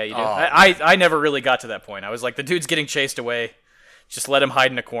 Okay, you do. Oh. I never really got to that point. I was like, the dude's getting chased away. Just let him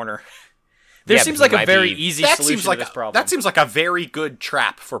hide in a corner. There Yeah, seems but he like a might very be- easy That solution seems like to this a, problem. that seems like a very good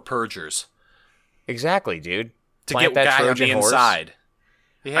trap for purgers Exactly, dude. to Plant get that guy on Trojan the horse. inside.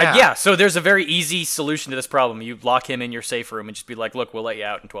 Yeah, so there's a very easy solution to this problem. You lock him in your safe room and just be like, look, we'll let you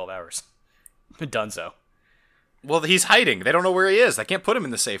out in 12 hours. Dunzo. Well, he's hiding. They don't know where he is. They can't put him in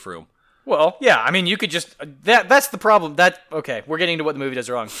the safe room. Well, yeah, I mean, you could just... That's the problem. Okay, we're getting into what the movie does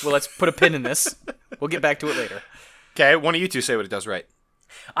wrong. Well, let's put a pin in this. We'll get back to it later. Okay, one of you two say what it does right.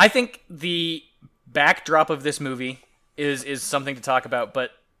 I think the backdrop of this movie is something to talk about,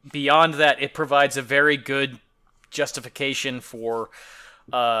 but beyond that, it provides a very good justification for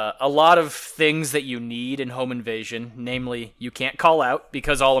a lot of things that you need in home invasion. Namely, you can't call out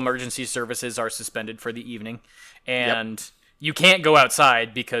because all emergency services are suspended for the evening, and you can't go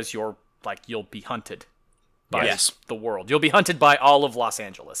outside because you'll be hunted by the world. You'll be hunted by all of Los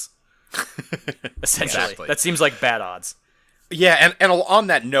Angeles. Essentially, Exactly. That seems like bad odds. Yeah, and on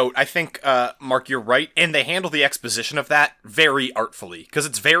that note, I think, Mark, you're right, and they handle the exposition of that very artfully, because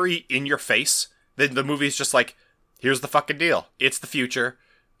it's very in your face. The movie's just like, here's the fucking deal. It's the future,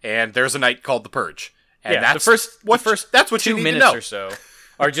 and there's a night called the Purge. And Yeah, that's the first that's what 2 you need minutes to know.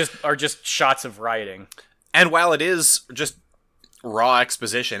 or so are just shots of rioting. And while it is just raw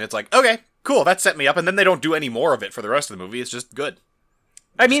exposition, it's like, okay, cool, that set me up, and then they don't do any more of it for the rest of the movie. It's just good.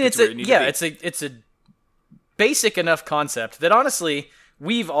 I mean, gets where you need to be. it's a basic enough concept that honestly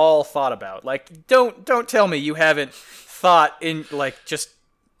we've all thought about. Like, don't tell me you haven't thought in like just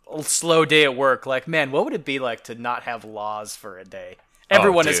a slow day at work. Like, man, what would it be like to not have laws for a day?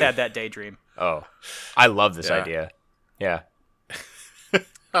 Everyone has dude. had that daydream. Oh, I love this Yeah. idea. Yeah.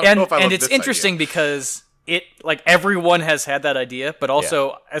 I don't know if I And love it's this interesting idea. because it like everyone has had that idea, but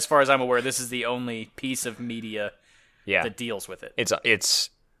also as far as I'm aware, this is the only piece of media Yeah. that deals with it. It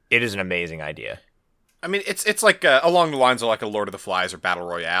is an amazing idea. I mean, it's like along the lines of like a Lord of the Flies or Battle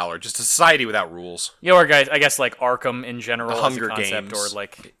Royale or just a society without rules. Or guys, I guess like Arkham in general, The as Hunger a concept, Games. or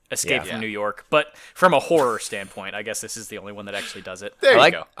like Escape Yeah. from New York. But from a horror standpoint, I guess this is the only one that actually does it. There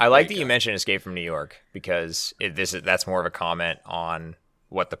you go. I like There that you mentioned Escape from New York because that's more of a comment on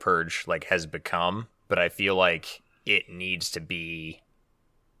what the Purge like has become, but I feel like it needs to be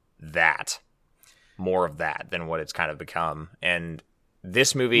more of that than what it's kind of become. And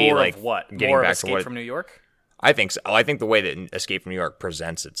this movie, More like of what? getting More of back to Escape what from New York? I think so. I think the way that Escape from New York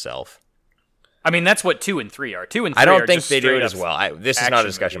presents itself. I mean, that's what 2 and 3 are. 2 and 3 I don't are think just they do it straight as up well. This is not a action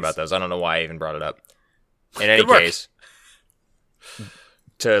discussion movies. about those. I don't know why I even brought it up. In any Good work. case,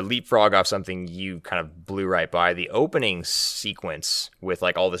 to leapfrog off something you kind of blew right by, the opening sequence with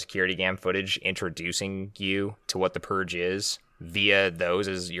like all the security cam footage introducing you to what the Purge is via those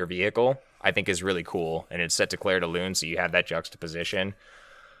as your vehicle, I think is really cool. And it's set to Claire de Lune, so you have that juxtaposition.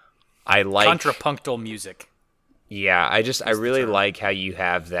 I like contrapunctal music. Yeah, I really like how you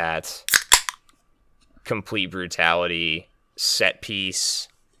have that complete brutality set piece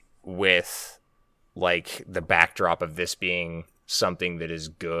with like the backdrop of this being something that is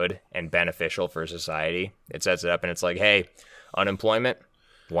good and beneficial for society. It sets it up and it's like, hey, unemployment,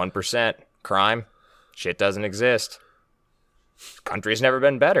 1%, crime, shit doesn't exist. Country's never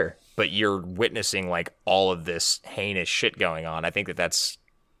been better, but you're witnessing like all of this heinous shit going on. I think that that's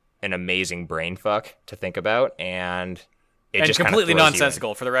an amazing brain fuck to think about, and it just completely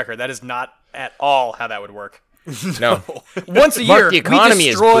nonsensical for the record. That is not at all how that would work. No. Once a Mark, year, the economy we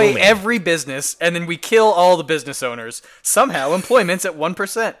is destroy booming. every business, and then we kill all the business owners. Somehow, employment's at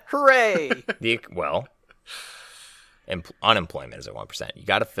 1%. Hooray! Unemployment is at 1%. You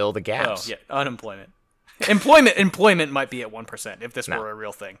got to fill the gaps. Oh, yeah, unemployment. Employment might be at 1% if this were a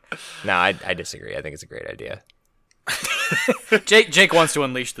real thing. No, I disagree. I think it's a great idea. Jake wants to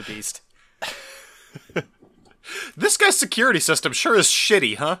unleash the beast. This guy's security system sure is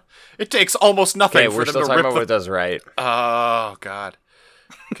shitty, huh? It takes almost nothing for we're them still to talking rip about what it does right. Oh, God.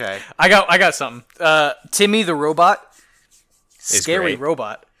 Okay. I got something. Timmy the robot. Is Scary great.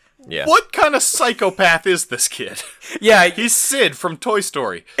 robot. Yeah. What kind of psychopath is this kid? Yeah, He's Sid from Toy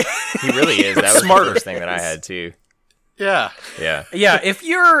Story. He really is. That was Smarter. the first thing that I had, too. Yeah. Yeah. yeah. If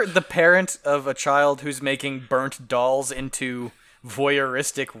you're the parent of a child who's making burnt dolls into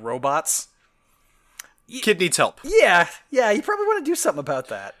voyeuristic robots, Kid needs help. yeah, you probably want to do something about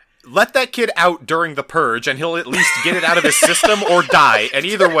that. Let that kid out during the purge, and he'll at least get it out of his system or die. And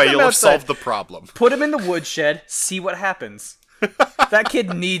either way, him you'll have outside. solved the problem. Put him in the woodshed, see what happens. That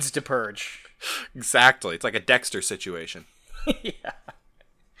kid needs to purge. Exactly. It's like a Dexter situation. Yeah.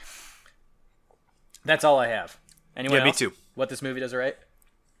 That's all I have. Anyone Yeah, me else? too. What this movie does right?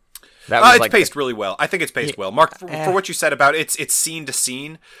 That was It's like paced really well. I think it's paced well. Mark, for what you said about it's scene to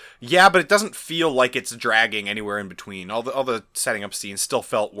scene, yeah, but it doesn't feel like it's dragging anywhere in between. All the setting up scenes still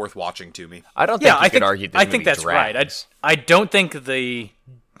felt worth watching to me. I don't think you could argue this I think movie that's drags. right. I don't think the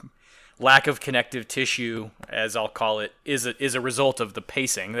lack of connective tissue, as I'll call it, is a result of the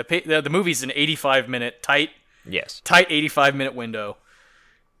pacing. The movie's an 85-minute tight Yes. 85-minute window.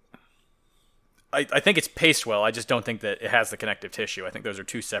 I think it's paced well. I just don't think that it has the connective tissue. I think those are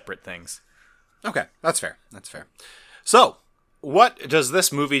two separate things. Okay, that's fair. That's fair. So, what does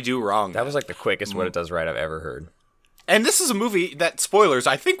this movie do wrong? That was like the quickest what it does right I've ever heard. And this is a movie that, spoilers,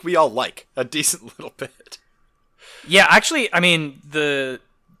 I think we all like a decent little bit. Yeah, actually, I mean,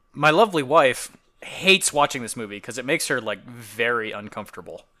 my lovely wife hates watching this movie because it makes her like very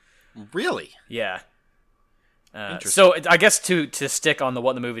uncomfortable. Really? Yeah. So I guess to stick on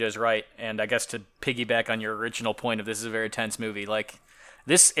what the movie does right, and I guess to piggyback on your original point of this is a very tense movie, like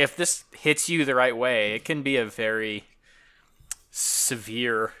this, if this hits you the right way, it can be a very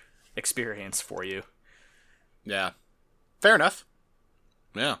severe experience for you. Yeah. Fair enough.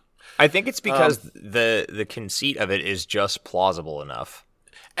 Yeah. I think it's because the conceit of it is just plausible enough.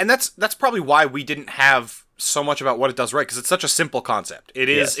 And that's probably why we didn't have so much about what it does right, because it's such a simple concept. It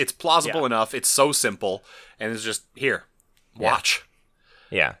is, Yes. it's plausible enough, it's so simple, and it's just, here, watch.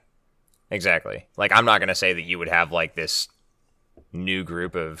 Yeah, exactly. Like, I'm not going to say that you would have, like, this new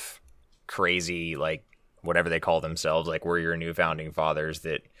group of crazy, like, whatever they call themselves, like, we're your new founding fathers,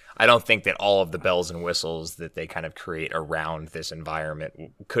 that I don't think that all of the bells and whistles that they kind of create around this environment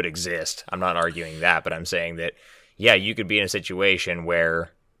could exist. I'm not arguing that, but I'm saying that, yeah, you could be in a situation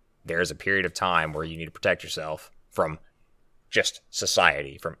where there's a period of time where you need to protect yourself from just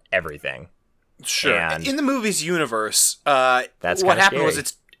society, from everything. Sure. And in the movie's universe, that's what kinda happened was scary.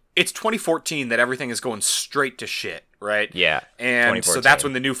 it's 2014 that everything is going straight to shit, right? Yeah, And so 2014. that's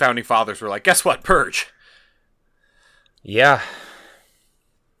when the new founding fathers were like, guess what, Purge. Yeah.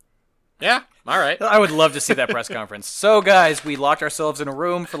 Yeah, all right. I would love to see that press conference. So, guys, we locked ourselves in a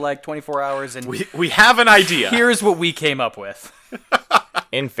room for like 24 hours, and We have an idea. here's what we came up with.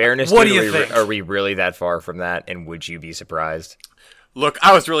 In fairness, What dude, do you think? are we really that far from that? And would you be surprised? Look,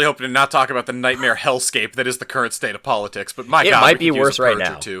 I was really hoping to not talk about the nightmare hellscape that is the current state of politics, but my It God, might we be could use worse a right Purge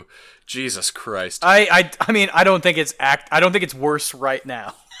or now. two. Jesus Christ. I mean, I don't think it's worse right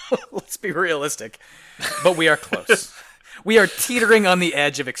now. Let's be realistic. But we are close. We are teetering on the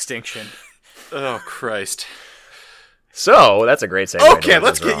edge of extinction. Oh, Christ. So that's a great segue. Okay,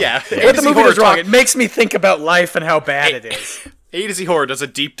 let's get, yeah. What the movie does wrong, it makes me think about life and how bad it is. A to Z Horror does a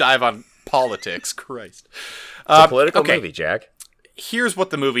deep dive on politics. Christ. It's a political okay. movie, Jack. here's what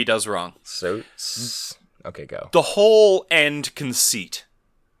the movie does wrong. So, okay, go. The whole end conceit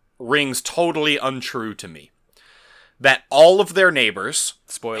rings totally untrue to me. That all of their neighbors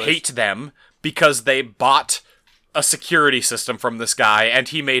hate them because they bought a security system from this guy and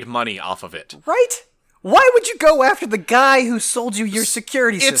he made money off of it. Right? Why would you go after the guy who sold you your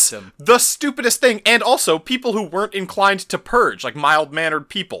security system? It's the stupidest thing. And also, people who weren't inclined to purge, like mild-mannered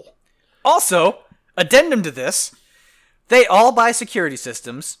people. Also, addendum to this, they all buy security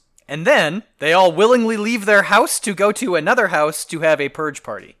systems, and then they all willingly leave their house to go to another house to have a purge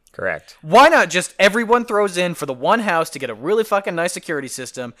party. Correct. Why not just everyone throws in for the one house to get a really fucking nice security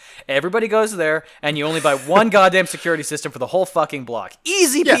system, everybody goes there, and you only buy one goddamn security system for the whole fucking block.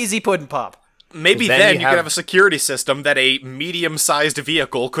 Easy peasy puddin' pop. Maybe then you could have a security system that a medium-sized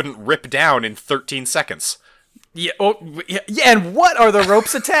vehicle couldn't rip down in 13 seconds. Yeah, and what are the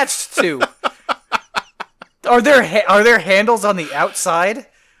ropes attached to? Are there handles on the outside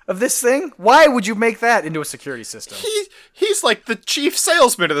of this thing? Why would you make that into a security system? He's like the chief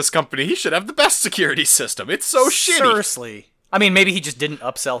salesman of this company. He should have the best security system. It's so shitty. Seriously. I mean, maybe he just didn't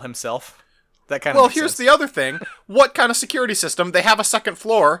upsell himself. That kind of Well, makes here's sense. the other thing. What kind of security system? They have a second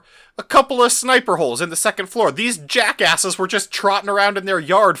floor, a couple of sniper holes in the second floor. These jackasses were just trotting around in their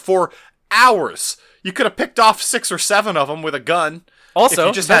yard for hours. You could have picked off 6 or 7 of them with a gun. Also, if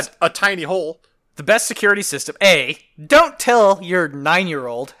you just had a tiny hole. The best security system. A, don't tell your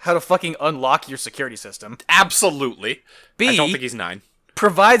 9-year-old how to fucking unlock your security system. Absolutely. B, I don't think he's 9.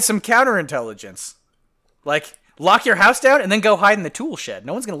 Provide some counterintelligence. Like, lock your house down and then go hide in the tool shed.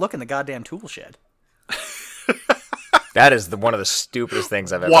 No one's going to look in the goddamn tool shed. That is one of the stupidest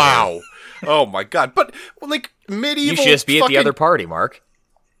things I've ever Wow. Oh my god. But, like, medieval... You should just be at the other party, Mark.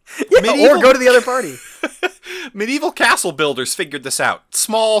 Yeah, or go to the other party. Medieval castle builders figured this out.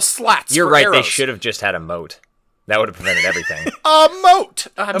 Small slats You're for right, arrows. they should have just had a moat. That would have prevented everything. A moat!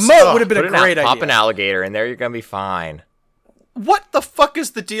 A moat would have been a Put great idea. Pop an alligator in there, you're gonna be fine. What the fuck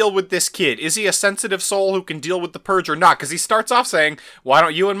is the deal with this kid? Is he a sensitive soul who can deal with the purge or not? Because he starts off saying, why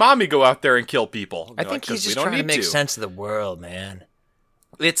don't you and mommy go out there and kill people? I think he's just trying to make sense of the world, man.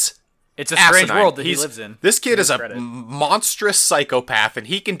 It's a strange asinine. world that he lives in. This kid is a credit. monstrous psychopath, and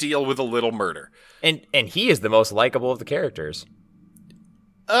he can deal with a little murder. And he is the most likable of the characters.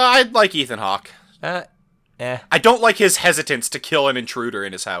 I like Ethan Hawke. Eh. I don't like his hesitance to kill an intruder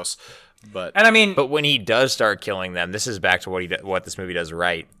in his house. But And I mean... But when he does start killing them, this is back to what this movie does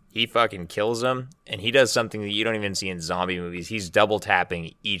right. He fucking kills them, and he does something that you don't even see in zombie movies. He's double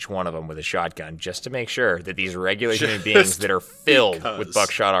tapping each one of them with a shotgun just to make sure that these regular human beings that are filled with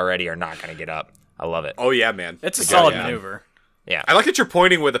buckshot already are not going to get up. I love it. Oh yeah, man. It's a solid maneuver. Yeah. I like that you're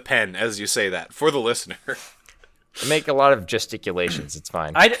pointing with a pen as you say that, for the listener. I make a lot of gesticulations. It's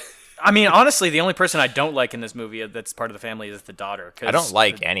fine. I mean, honestly, the only person I don't like in this movie that's part of the family is the daughter. I don't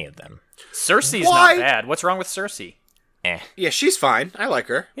like any of them. Cersei's Why? not bad. What's wrong with Cersei? Yeah, she's fine. I like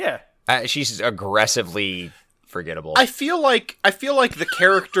her. Yeah. She's aggressively forgettable. I feel like the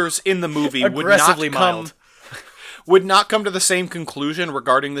characters in the movie Aggressively mild. would not come to the same conclusion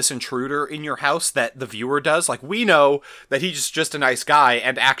regarding this intruder in your house that the viewer does. Like, we know that he's just a nice guy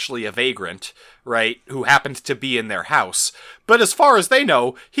and actually a vagrant, right, who happened to be in their house. But as far as they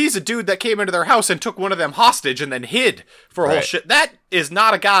know, he's a dude that came into their house and took one of them hostage and then hid for a whole shit. That is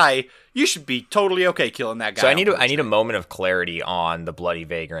not a guy. You should be totally okay killing that guy. So I need a moment of clarity on the bloody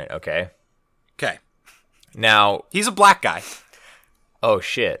vagrant, okay? Okay. Now... He's a black guy. Oh,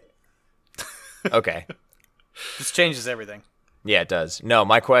 shit. Okay. This changes everything. Yeah, it does. No,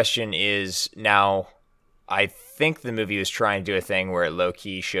 my question is, now, I think the movie was trying to do a thing where it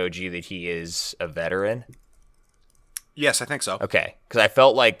low-key showed you that he is a veteran. Yes, I think so. Okay, because I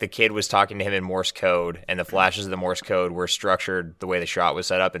felt like the kid was talking to him in Morse code, and the flashes of the Morse code were structured the way the shot was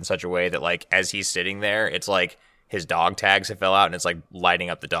set up in such a way that, like, as he's sitting there, it's like his dog tags have fell out, and it's like lighting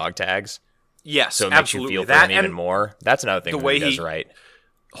up the dog tags. Yes, So it makes absolutely. you feel for that him even more. That's another thing the the way movie does he right.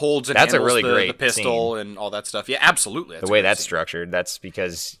 holds and That's a handles really the great pistol and all that stuff. Yeah, absolutely. The way that's structured, that's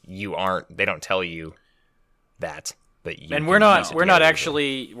because they don't tell you that. But you And can we're piece it not together.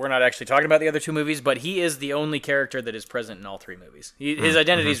 actually talking about the other two movies, but he is the only character that is present in all three movies. His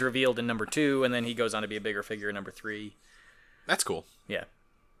identity is revealed in number 2, and then he goes on to be a bigger figure in number 3. That's cool. Yeah.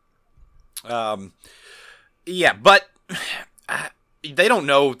 Yeah, but they don't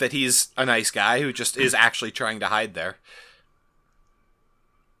know that he's a nice guy who just is actually trying to hide there.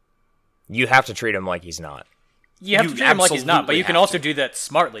 You have to treat him like he's not. You have to treat him like he's not, but absolutely you can have also to. do that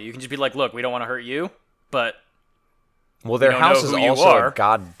smartly. You can just be like, look, we don't want to hurt you, but Well, their don't house know is who you also are. a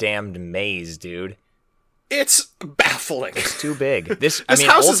goddamned maze, dude. It's baffling. It's too big. This This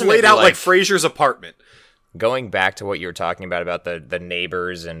house is laid out ultimately, like Fraser's apartment. going back to what you were talking about the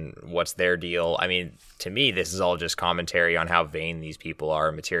neighbors and what's their deal, I mean, to me, this is all just commentary on how vain these people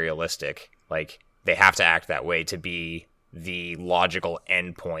are, materialistic. Like, they have to act that way to be the logical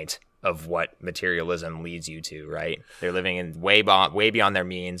endpoint of what materialism leads you to, right? They're living in way beyond their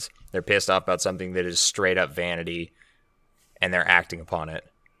means. They're pissed off about something that is straight up vanity, and they're acting upon it.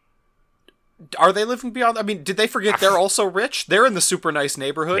 Are they living beyond? I mean, did they forget they're also rich? They're in the super nice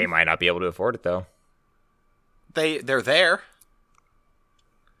neighborhood. They might not be able to afford it, though. They're there.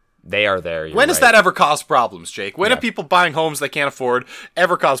 They are there. When has that ever caused problems, Jake? When have people buying homes they can't afford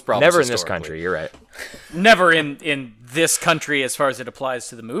ever caused problems? Never in this country. You're right. Never in this country as far as it applies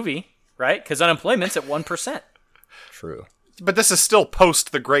to the movie, right? Because unemployment's at 1%. True. But this is still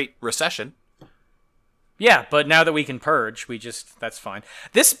post the Great Recession. Yeah, but now that we can purge, that's fine.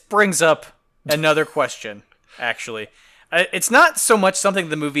 This brings up another question, actually. It's not so much something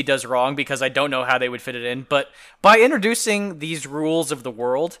the movie does wrong, because I don't know how they would fit it in, but by introducing these rules of the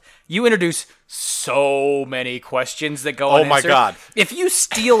world, you introduce so many questions that go unanswered. Oh my god. If you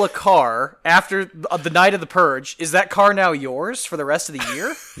steal a car after the night of the purge, is that car now yours for the rest of the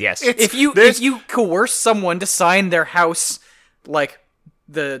year? Yes. If you coerce someone to sign their house, like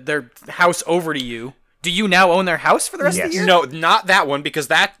their house over to you, do you now own their house for the rest of the year? No, not that one, because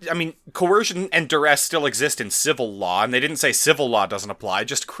coercion and duress still exist in civil law, and they didn't say civil law doesn't apply,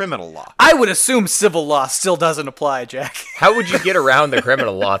 just criminal law. I would assume civil law still doesn't apply, Jack. How would you get around the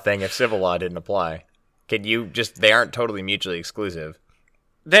criminal law thing if civil law didn't apply? They aren't totally mutually exclusive.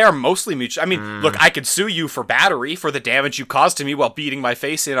 They are mostly mutual. I mean, look, I could sue you for battery for the damage you caused to me while beating my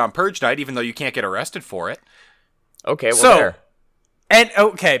face in on Purge night, even though you can't get arrested for it. Okay, well, there.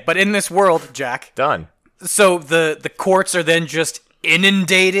 But in this world, Jack. Done. So the courts are then just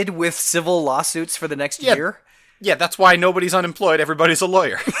inundated with civil lawsuits for the next year? Yeah, that's why nobody's unemployed. Everybody's a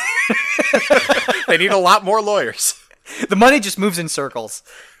lawyer. They need a lot more lawyers. The money just moves in circles.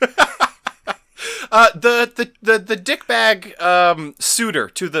 The dickbag suitor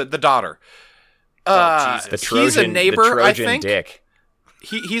to the daughter. Jesus. The Trojan, he's a neighbor, the Trojan I think. dick.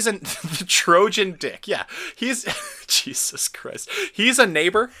 He's the Trojan dick. Yeah, he's Jesus Christ. He's a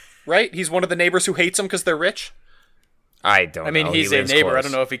neighbor, right? He's one of the neighbors who hates him because they're rich. I don't know. I mean, he's a neighbor. Close. I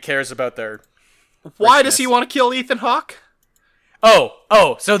don't know if he cares about their Why richness. does he want to kill Ethan Hawke?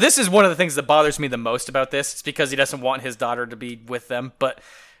 Oh, so this is one of the things that bothers me the most about this. It's because he doesn't want his daughter to be with them, but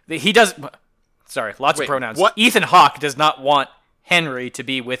he does. Sorry, lots of pronouns. What? Ethan Hawke does not want Henry to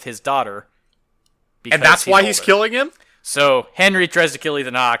be with his daughter. And that's why he's killing him? So Henry tries to kill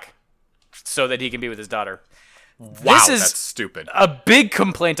Ethan Hawke so that he can be with his daughter. Wow, this is that's stupid. A big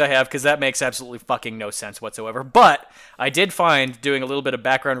complaint I have, because that makes absolutely fucking no sense whatsoever. But I did find, doing a little bit of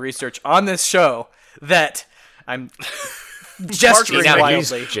background research on this show, that I'm gesturing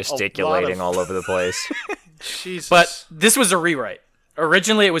wildly. He's gesticulating all over the place. Jesus. But this was a rewrite.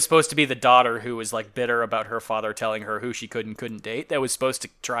 Originally, it was supposed to be the daughter who was like bitter about her father telling her who she could and couldn't date. That was supposed to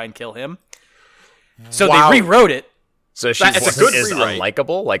try and kill him. So they rewrote it. So she's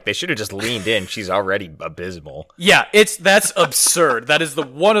unlikable? Like, they should have just leaned in. She's already abysmal. Yeah, that's absurd. That is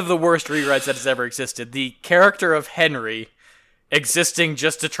one of the worst rewrites that has ever existed. The character of Henry existing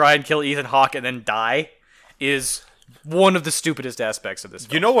just to try and kill Ethan Hawke and then die is one of the stupidest aspects of this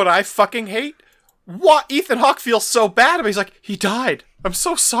film. You know what I fucking hate? What? Ethan Hawke feels so bad, but he's like, he died. I'm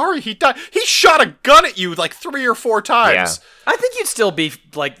so sorry he died. He shot a gun at you like 3 or 4 times. Yeah. I think you'd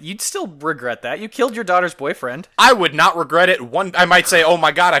still regret that. You killed your daughter's boyfriend. I would not regret it. I might say, oh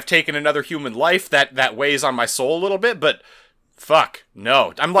my god, I've taken another human life. That weighs on my soul a little bit, but fuck,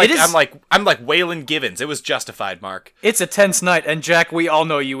 no. I'm like Waylon Givens. It was justified, Mark. It's a tense night, and Jack, we all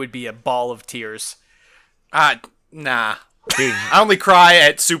know you would be a ball of tears. Nah. Dude, I only cry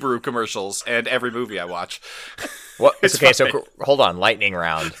at Subaru commercials and every movie I watch. What? Okay, so hold on, lightning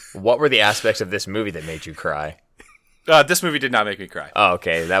round. What were the aspects of this movie that made you cry? This movie did not make me cry. Oh,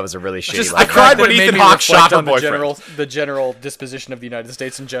 okay, that was a really shitty. I cried when Ethan Hawke shot her boyfriend. The general disposition of the United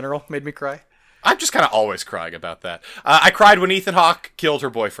States in general made me cry. I'm just kind of always crying about that. I cried when Ethan Hawke killed her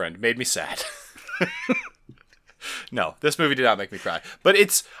boyfriend. Made me sad. No, this movie did not make me cry. But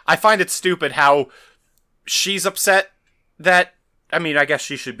I find it stupid how she's upset that, I mean, I guess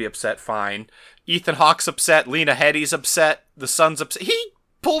she should be upset, fine. Ethan Hawke's upset, Lena Headey's upset, the son's upset. He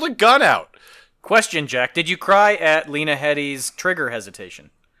pulled a gun out. Question, Jack, did you cry at Lena Headey's trigger hesitation?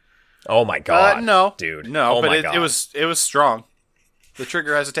 Oh my god. No. Dude. No, oh but my god. it was strong. The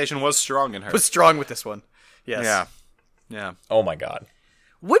trigger hesitation was strong in her. It was strong with this one. Yes. Yeah. Oh my god.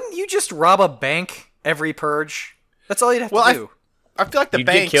 Wouldn't you just rob a bank every purge? That's all you'd have to do. I feel like the You'd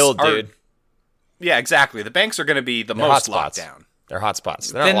banks get killed, dude. Yeah, exactly. The banks are going to be the most locked down. They're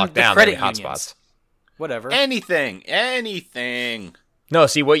hotspots. They're Then not locked the down. credit They're unions. hotspots. whatever. Anything. No,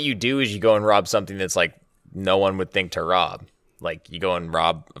 see, what you do is you go and rob something that's like no one would think to rob. Like you go and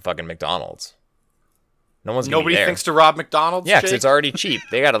rob a fucking McDonald's. Nobody thinks to rob McDonald's. Yeah, because it's already cheap.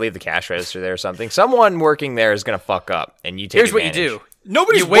 They got to leave the cash register there or something. Someone working there is gonna fuck up, and you take. Here's advantage. what you do.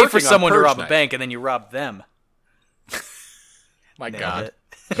 Nobody's you wait for working on someone to Purge rob night. a bank, and then you rob them. My Nailed God.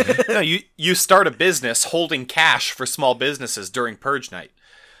 it. No, you start a business holding cash for small businesses during Purge night.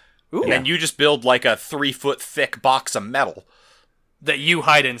 Ooh. And then you just build like a 3-foot thick box of metal. That you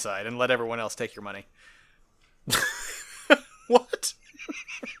hide inside and let everyone else take your money. What?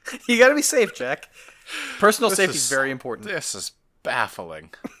 You gotta be safe, Jack. Personal safety is very important. This is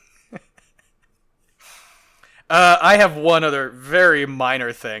baffling. I have one other very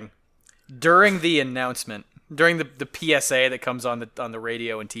minor thing. During the announcement, during the PSA that comes on the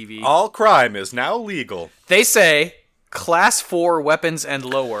radio and TV, All crime is now legal. they say Class 4 weapons and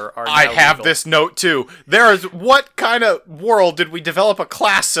lower are now I have legal. this note too. There is what kind of world did we develop a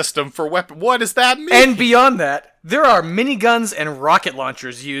class system for weapon? What does that mean? And beyond that, there are miniguns and rocket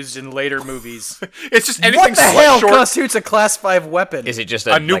launchers used in later movies. it's just anything What the hell short constitutes a Class 5 weapon? Is it just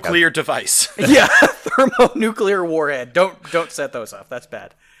a like nuclear device. Yeah, thermonuclear warhead. Don't set those off. That's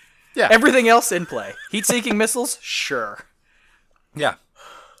bad. Yeah. Everything else in play. Heat-seeking missiles? Sure. Yeah.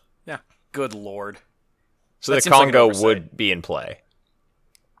 Good lord. So That the seems like an Congo oversight. would be in play?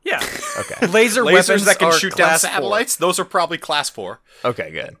 Yeah. Okay. Laser Lasers weapons that can are shoot down Class 4. satellites, those are probably class 4.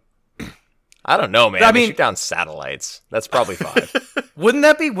 Okay, good. I don't know, man. I They mean- shoot down satellites. That's probably 5. Wouldn't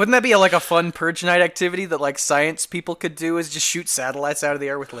that be like a fun Purge night activity that like science people could do? Is just shoot satellites out of the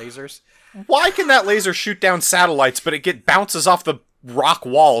air with lasers? Why can that laser shoot down satellites, but it bounces off the rock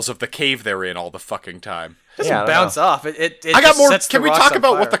walls of the cave they're in all the fucking time? It doesn't Yeah, I don't bounce off. It I got just more. sets the Can we rocks talk on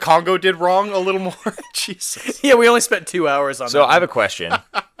about fire. what the Congo did wrong a little more? Jesus. Yeah, we only spent 2 hours on So that. I have a question.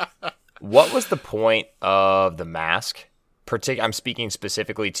 What was the point of the mask? I'm speaking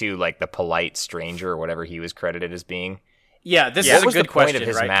specifically to like the polite stranger or whatever he was credited as being. Yeah, this What is a was good the point question, of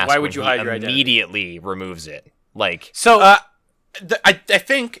his right? mask? Why when would you he hide your identity? immediately removes it? Like, So, I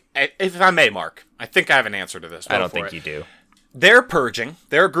think, if I may, Mark, I think I have an answer to this. I Go don't for think it. you do. They're purging.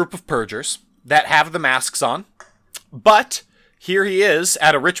 They're a group of purgers that have the masks on, but here he is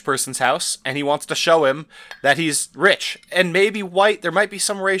at a rich person's house, and he wants to show him that he's rich and maybe white. There might be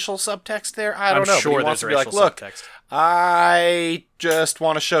some racial subtext there. I don't know. I'm sure but he wants there's to be like, racial look, subtext. I just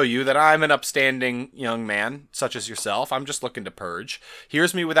want to show you that I'm an upstanding young man, such as yourself. I'm just looking to purge.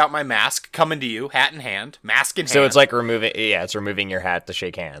 Here's me without my mask, coming to you, hat in hand, mask in hand. So it's like it's removing your hat to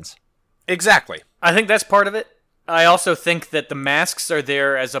shake hands. Exactly. I think that's part of it. I also think that the masks are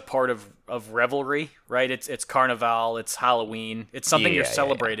there as a part of revelry, right? It's Carnival, it's Halloween, it's something you're Yeah, yeah,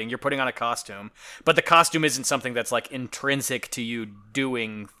 celebrating. You're putting on a costume, but the costume isn't something that's like intrinsic to you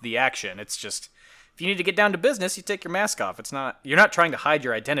doing the action. It's just if you need to get down to business, you take your mask off. You're not trying to hide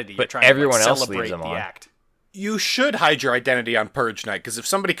your identity. You're But trying everyone to like, else celebrate leaves them the on. act. You should hide your identity on Purge Night, because if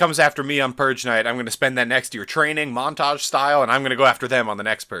somebody comes after me on Purge Night, I'm going to spend that next year training, montage style, and I'm going to go after them on the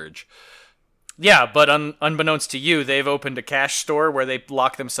next Purge. Yeah, but unbeknownst to you, they've opened a cash store where they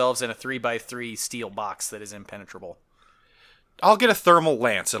lock themselves in a 3x3 steel box that is impenetrable. I'll get a thermal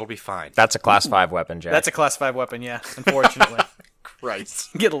lance. It'll be fine. That's a class 5 weapon, Jack. That's a class 5 weapon, yeah, unfortunately.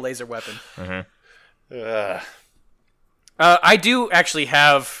 Christ. Get a laser weapon. Ugh. I do actually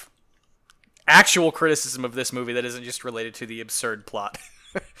have actual criticism of this movie that isn't just related to the absurd plot.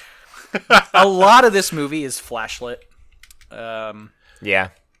 A lot of this movie is flashlit. Yeah.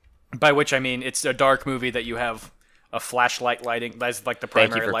 By which I mean it's a dark movie that you have a flashlight lighting. That's like the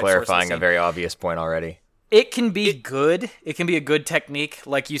Thank primary you for light source of the clarifying a scene. very obvious point already. It can be good. It can be a good technique.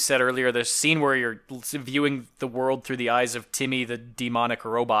 Like you said earlier, there's a scene where you're viewing the world through the eyes of Timmy, the demonic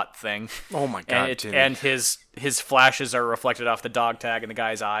robot thing. Oh my God, and Timmy. and his flashes are reflected off the dog tag and the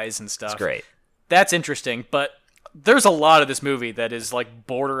guy's eyes and stuff. It's great. That's interesting, but there's a lot of this movie that is like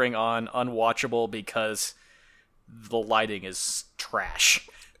bordering on unwatchable because the lighting is trash.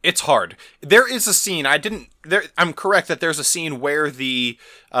 It's hard. There is a scene. I'm correct that there's a scene where the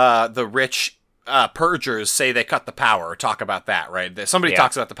rich purgers say they cut the power. Or talk about that, right? Somebody Yeah.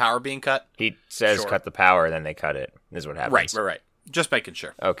 talks about the power being cut. He says Sure. cut the power, then they cut it. Is what happens. Right. Just making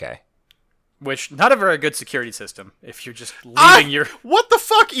sure. Okay. Which, not a very good security system if you're just leaving your... What the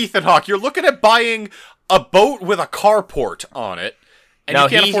fuck, Ethan Hawke? You're looking at buying a boat with a carport on it, and No, you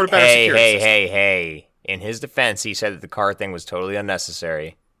can't afford a better security system. hey. In his defense, he said that the car thing was totally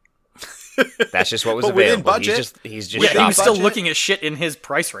unnecessary. That's just what was But within available. budget? He's just Yeah, he shopping. was still budget? looking at shit in his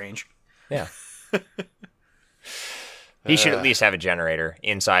price range. Yeah. He should at least have a generator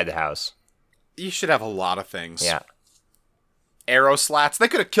inside the house. You should have a lot of things. Yeah. arrow slats. They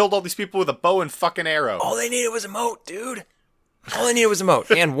could have killed all these people with a bow and fucking arrow. All they needed was a moat, dude. All they needed was a moat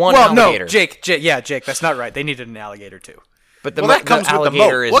and one well, alligator. no, Jake, that's not right. They needed an alligator too. But the, that comes the with the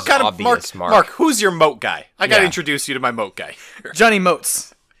alligator moat. is What kind of obvious, Mark, who's your moat guy? I gotta Yeah. introduce you to my moat guy. Johnny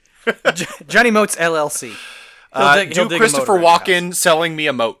Moats. Johnny Moats LLC. He'll dig a Christopher moat around your Walken selling me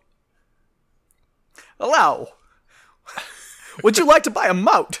a moat. Hello. Would you like to buy a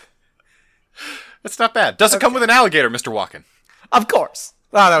moat? That's not bad. Does it come with an alligator, Mr. Walken? Of course.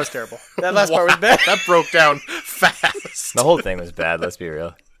 Oh, that was terrible. That last part was bad. That broke down fast. The whole thing was bad, let's be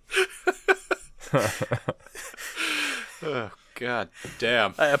real. Oh, God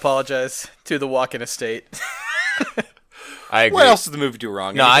damn. I apologize to the Walken estate. I agree. What else did the movie do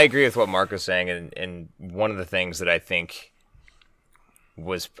wrong? No, I agree with what Mark was saying, and one of the things that I think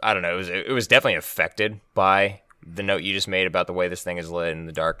was, I don't know, it was definitely affected by the note you just made about the way this thing is lit in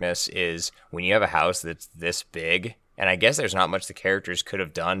the darkness, is when you have a house that's this big, and I guess there's not much the characters could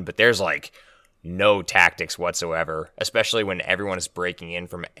have done, but there's like no tactics whatsoever, especially when everyone is breaking in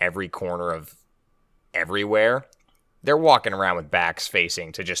from every corner of everywhere. They're walking around with backs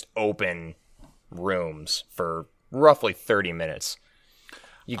facing to just open rooms for roughly 30 minutes.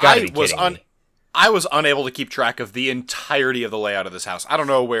 You gotta be kidding me. I was unable to keep track of the entirety of the layout of this house. I don't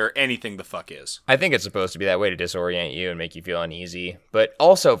know where anything the fuck is. I think it's supposed to be that way to disorient you and make you feel uneasy. But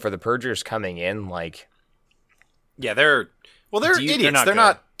also for the Purgers coming in, like... Yeah, they're idiots. They're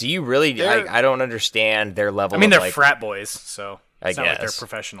not Do you really... I don't understand their level I mean, of, they're like... frat boys, so it's not like they're guess.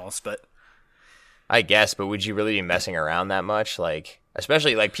 professionals, but... I guess, but would you really be messing around that much? Like,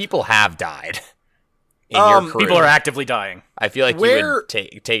 especially, like, people have died in your crew. People are actively dying. I feel like you would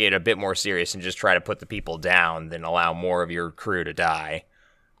take it a bit more serious and just try to put the people down than allow more of your crew to die.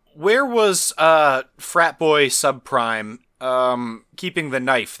 Where was frat boy subprime keeping the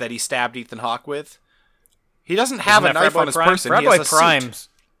knife that he stabbed Ethan Hawke with? He doesn't have a knife on his person. Frat he boy has a Prime. suit.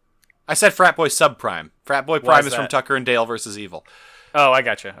 I said frat boy subprime. Frat boy Why Prime is is from that? Tucker and Dale versus Evil. Oh, I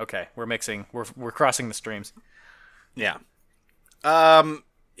gotcha. Okay, we're crossing the streams. Yeah. I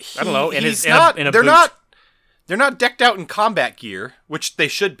don't know. They're not decked out in combat gear, which they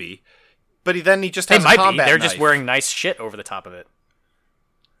should be. But he just has They might a combat be. They're knife. just wearing nice shit over the top of it.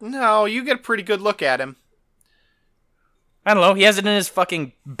 No, you get a pretty good look at him. I don't know. He has it in his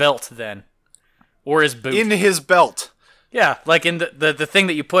fucking belt then, or his boot. In his belt. Yeah, like in the thing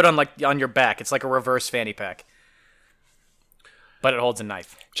that you put on your back. It's like a reverse fanny pack, but it holds a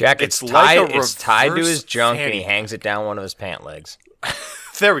knife. Jack, It's it's like tied. a It's tied to reverse his junk, and fanny he hangs it down one of his pant legs.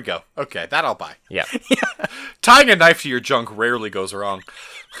 There we go. Okay, that I'll buy. Yeah. Tying a knife to your junk rarely goes wrong.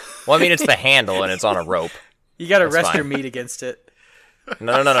 Well, I mean, it's the handle, and it's on a rope. You got to That's rest fine. your meat against it.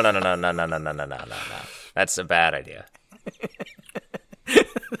 No. That's a bad idea.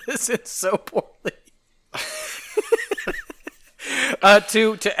 This is so poorly.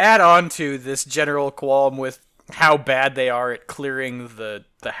 To add on to this general qualm with how bad they are at clearing the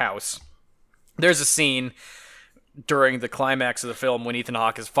house, there's a scene during the climax of the film when Ethan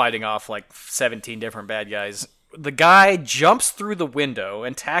Hawke is fighting off like 17 different bad guys. The guy jumps through the window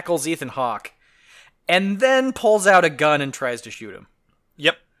and tackles Ethan Hawke, and then pulls out a gun and tries to shoot him.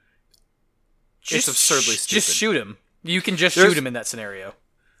 Yep. It's absurdly stupid. Just shoot him. You can just shoot him in that scenario.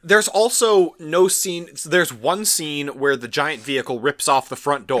 There's also no scene. There's one scene where the giant vehicle rips off the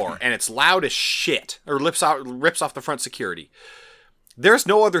front door, and it's loud as shit, or rips off the front security. There's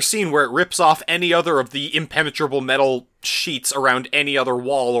no other scene where it rips off any other of the impenetrable metal sheets around any other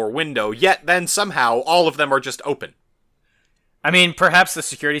wall or window, yet then somehow all of them are just open. I mean, perhaps the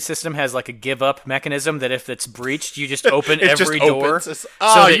security system has like a give up mechanism that if it's breached, you just open It every just door. opens.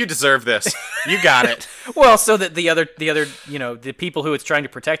 You deserve this. You got it. Well, so that the other, the people who it's trying to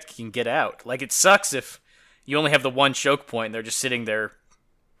protect can get out. Like, it sucks if you only have the one choke point and they're just sitting there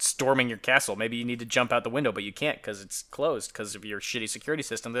storming your castle. Maybe you need to jump out the window, but you can't because it's closed because of your shitty security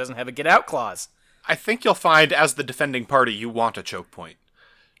system that doesn't have a get out clause. I think you'll find, as the defending party, you want a choke point.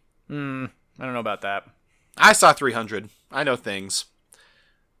 I don't know about that. I saw 300. I know things.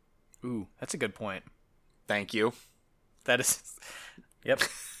 Ooh, that's a good point. Thank you. That is... Yep.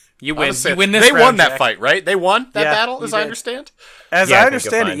 You win. Honestly, You win this They round, won that Jack. fight, right? They won that Yeah, battle, you as I did. understand? As Yeah, I I think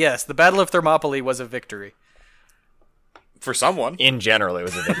understand you'll it, yes. The Battle of Thermopylae was a victory. For someone. In general, it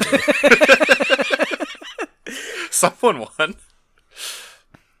was a victory. Someone won.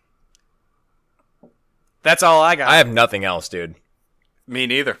 That's all I got. I have nothing else, dude. Me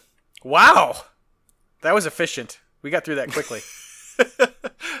neither. Wow. That was efficient. We got through that quickly.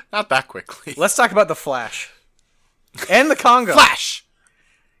 Not that quickly. Let's talk about the Flash. And the Congo. Flash!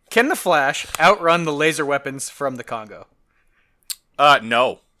 Can the Flash outrun the laser weapons from the Congo?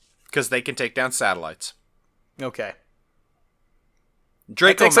 No. Because they can take down satellites. Okay.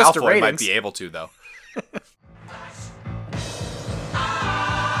 Draco takes us to Malfoy might ratings. be able to, though.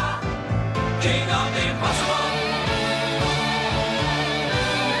 King of the impossible.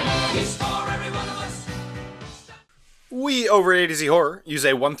 He's for every one of us. We over at A to Z Horror use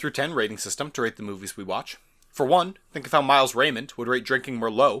a 1 through 10 rating system to rate the movies we watch. For one, think of how Miles Raymond would rate drinking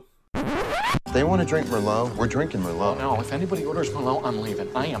Merlot. If they want to drink Merlot, we're drinking Merlot. No, if anybody orders Merlot, I'm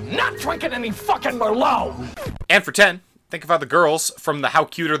leaving. I am not drinking any fucking Merlot! And for 10, think of how the girls from the How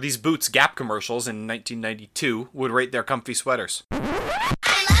Cute Are These Boots Gap commercials in 1992 would rate their comfy sweaters. I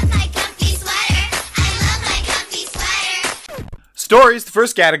love my comfy sweater. I love my comfy sweater. Story is the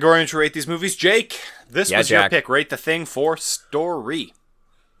first category to rate these movies. Jake, this was your Jack. pick. Rate the thing for story.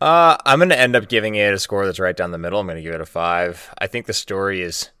 I'm going to end up giving it a score that's right down the middle. I'm going to give it a 5. I think the story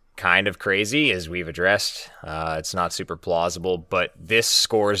is kind of crazy, as we've addressed. It's not super plausible, but this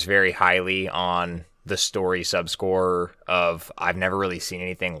scores very highly on the story subscore of I've never really seen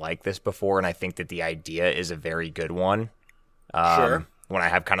anything like this before, and I think that the idea is a very good one. Sure. When I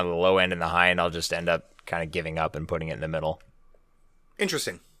have kind of the low end and the high end, I'll just end up kind of giving up and putting it in the middle.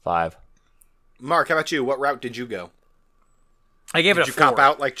 Interesting. 5. Mark, how about you? What route did you go? I gave it Did a you 4. cop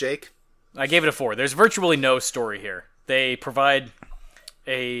out like Jake? I gave it a 4. There's virtually no story here. They provide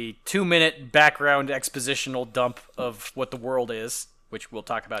a 2-minute background expositional dump of what the world is, which we'll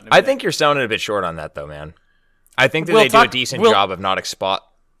talk about in a minute. I think you're sounding a bit short on that, though, man. I think that We'll they do a talk- decent we'll- job of not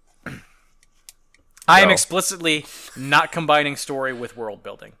I am So- explicitly not combining story with world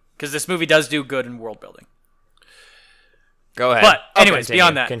building, because this movie does do good in world building. Go ahead. But anyways, Continue.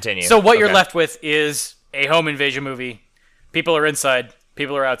 beyond that, Continue. so what you're Okay. left with is a home invasion movie. People are inside.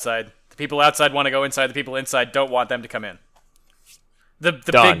 People are outside. The people outside want to go inside. The people inside don't want them to come in. The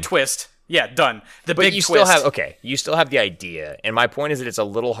Done. big twist. Yeah, done. The But big you twist. you still have the idea. And my point is that it's a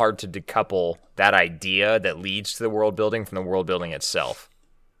little hard to decouple that idea that leads to the world building from the world building itself.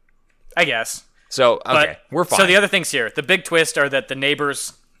 I guess. So, okay, But, we're fine. So the other things here, the big twist are that the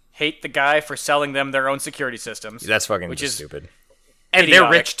neighbors hate the guy for selling them their own security systems. That's fucking which just is stupid. And idiotic.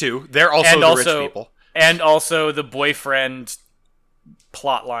 they're rich, too. They're also And the also- rich people. And also the boyfriend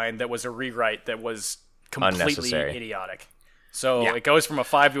plot line that was a rewrite that was completely Unnecessary. idiotic. So Yeah. it goes from a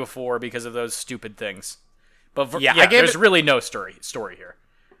 5 to a 4 because of those stupid things. But Yeah, I gave there's it- really no story here.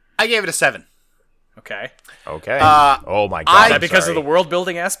 I gave it a 7. Okay. Okay. Uh, oh my god. I- Is that I'm because sorry. of the world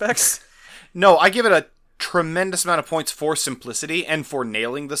building aspects? No, I give it a tremendous amount of points for simplicity and for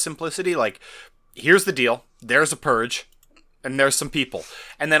nailing the simplicity. Like, here's the deal. There's a purge, and there's some people.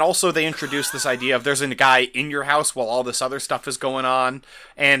 And then also they introduce this idea of there's a guy in your house while all this other stuff is going on.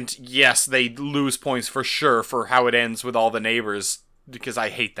 And yes, they lose points for sure for how it ends with all the neighbors, because I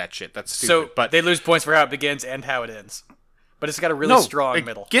hate that shit. That's stupid. So but they lose points for how it begins and how it ends. But it's got a really no, strong it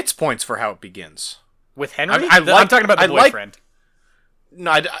middle. gets points for how it begins. With Henry? I I'm like- talking about the I like- boyfriend.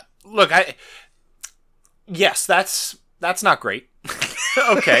 No, look, yes, that's not great.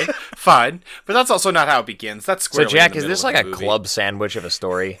 Okay, fine, but that's also not how it begins. That's So, squarely Jack, in the is this middle like of a the movie. club sandwich of a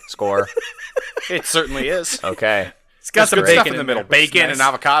story score? It certainly is. Okay. It's got There's some good bacon stuff in the middle. there, which is Bacon nice.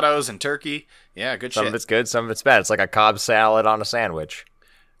 and avocados and turkey. Yeah, good Some shit. of it's good, some of it's bad. It's like a Cobb salad on a sandwich.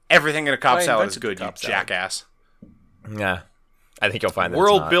 Everything in a Cobb I salad is invented good, the you Cobb salad. jackass. Yeah. I think you'll find that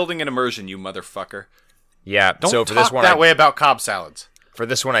World it's not. building and immersion, you motherfucker. Yeah. Don't so for talk this one, that way about Cobb salads. For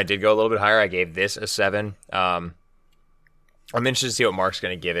this one, I did go a little bit higher. I gave this a 7. I'm interested to see what Mark's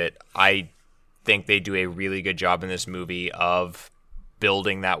going to give it. I think they do a really good job in this movie of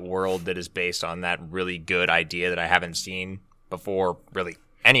building that world that is based on that really good idea that I haven't seen before really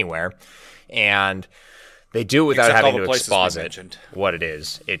anywhere. And they do it without Except all having the to places we exposit mentioned. what it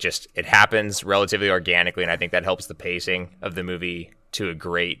is. It happens relatively organically, and I think that helps the pacing of the movie to a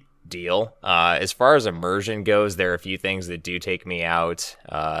great deal. As far as immersion goes, there are a few things that do take me out.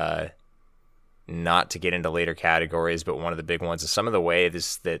 Not to get into later categories, but one of the big ones is some of the way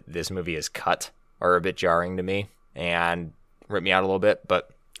this movie is cut are a bit jarring to me and rip me out a little bit. But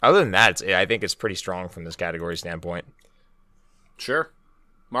other than that, I think it's pretty strong from this category standpoint. Sure.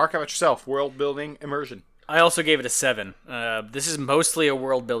 Mark, how about yourself? World building, immersion. I also gave it a 7. This is mostly a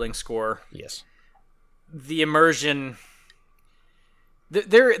world building score. Yes. The immersion.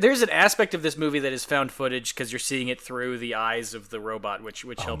 There's an aspect of this movie that is found footage because you're seeing it through the eyes of the robot, which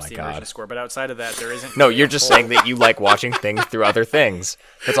helps my the God. immersion score. But outside of that, there isn't. No, really you're a just whole- saying that you like watching things through other things.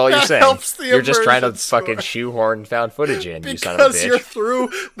 That's all you're That saying. helps the You're just trying to immersion fucking score. shoehorn found footage in, you son of a Because bitch. you're through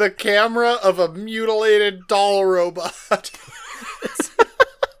the camera of a mutilated doll robot.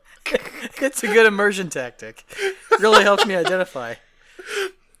 It's a good immersion tactic. Really helps me identify.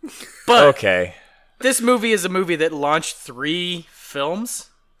 But Okay. this movie is a movie that launched 3 films,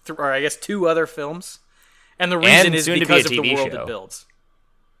 or I guess 2 other films, and the reason And is soon to be because a of the TV world show. it builds.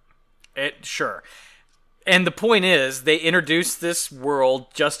 Sure. And the point is, they introduced this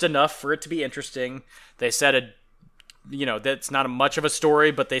world just enough for it to be interesting. They set that's not much of a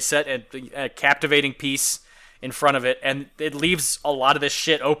story, but they set a captivating piece in front of it, and it leaves a lot of this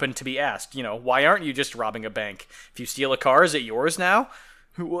shit open to be asked. Why aren't you just robbing a bank? If you steal a car, is it yours now?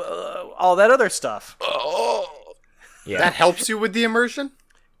 All that other stuff. Yeah. That helps you with the immersion?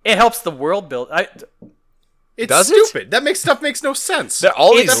 It helps the world build. It's Does it? stupid. That makes no sense.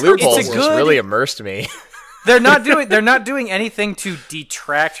 All these It's loopholes a just good- really immersed me. They're not doing anything to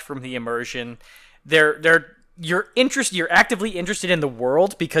detract from the immersion. You're actively interested in the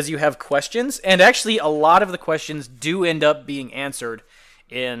world because you have questions, and actually a lot of the questions do end up being answered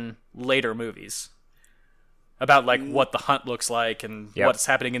in later movies about like what the hunt looks like and Yep. what's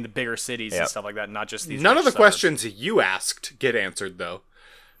happening in the bigger cities and Yep. stuff like that, not just these None of the suburbs. questions you asked get answered, though.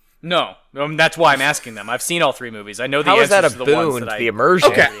 No, that's why I'm asking them. I've seen all three movies. I know the How is answers that a to the ones boon that to I the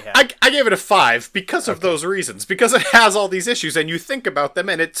immersion? Okay, already have. I gave it a 5 because of those reasons. Because it has all these issues, and you think about them,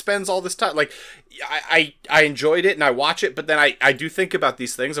 and it spends all this time. Like, I enjoyed it, and I watch it, but then I do think about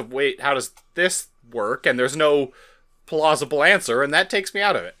these things of, wait, how does this work? And there's no plausible answer, and that takes me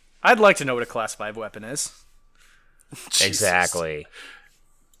out of it. I'd like to know what a Class 5 weapon is. Jesus. Exactly.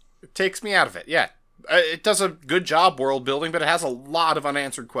 It takes me out of it, yeah. It does a good job world building, but it has a lot of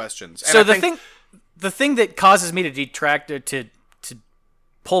unanswered questions. And So I the thing that causes me to detract or to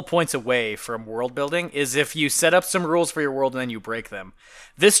pull points away from world building is if you set up some rules for your world and then you break them.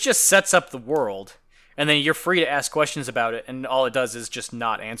 This just sets up the world, and then you're free to ask questions about it, and all it does is just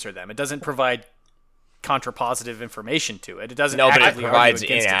not answer them. It doesn't provide contrapositive information to it. It doesn't. No, but it actively argue provides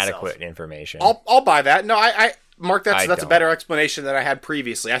against inadequate itself. information. I'll buy that. No, Mark, that's a don't. better explanation than I had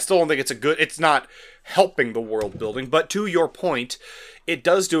previously. I still don't think it's not helping the world building, but to your point, it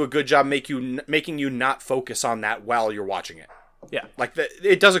does do a good job making you not focus on that while you're watching it. Yeah. Like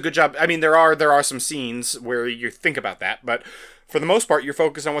it does a good job. I mean, there are some scenes where you think about that, but for the most part, you're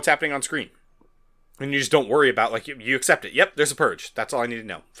focused on what's happening on screen, and you just don't worry about like you accept it. Yep, there's a purge. That's all I need to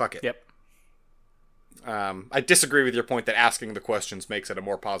know. Fuck it. Yep. I disagree with your point that asking the questions makes it a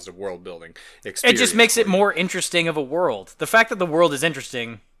more positive world building experience. It just makes it more interesting of a world. The fact that the world is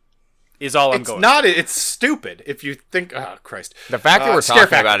interesting is all I'm It's going. not. It's stupid if you think. Oh Christ! The fact that we're Scare talking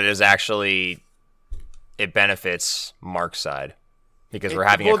factor. about it is actually, it benefits Mark's side because we're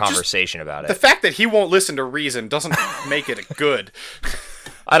having well, a just conversation about The it. fact that he won't listen to reason doesn't make it good.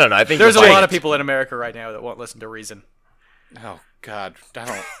 I don't know. I think There's a you're lot right. of people in America right now that won't listen to reason. Oh God!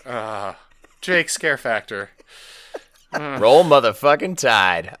 I don't. Jake, scare factor. Roll motherfucking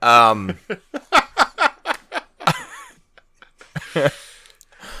tide.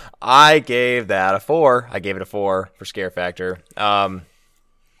 I gave that a 4. I gave it a 4 for scare factor. From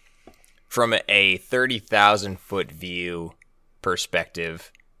a 30,000 foot view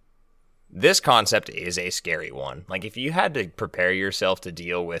perspective, this concept is a scary one. Like, if you had to prepare yourself to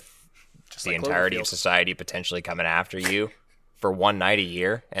deal with the like entirety of Cloverfield. society potentially coming after you for one night a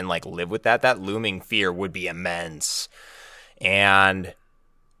year and like live with that looming fear would be immense. And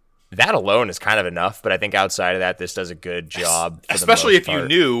that alone is kind of enough, but I think outside of that, this does a good job. For Especially the if most you part.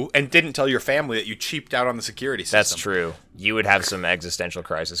 knew and didn't tell your family that you cheaped out on the security system. That's true. You would have some existential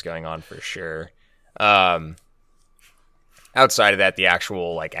crisis going on for sure. Outside of that, the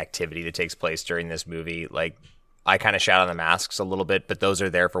actual like activity that takes place during this movie, like I kind of shout on the masks a little bit, but those are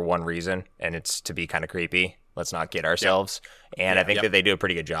there for one reason, and it's to be kind of creepy. Let's not kid ourselves. And I think that they do a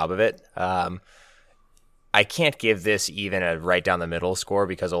pretty good job of it. I can't give this even a right down the middle score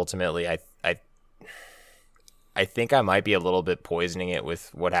because ultimately I think I might be a little bit poisoning it with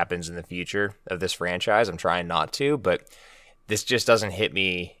what happens in the future of this franchise. I'm trying not to, but this just doesn't hit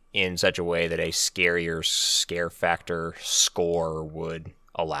me in such a way that a scarier scare factor score would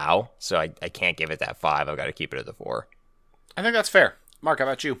allow. So I can't give it that 5. I've got to keep it at the 4. I think that's fair. Mark, how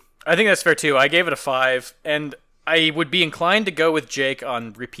about you? I think that's fair too. I gave it a 5, and I would be inclined to go with Jake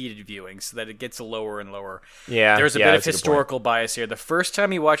on repeated viewings so that it gets lower and lower. Yeah, There's a yeah, bit of that's a good point. historical bias here. The first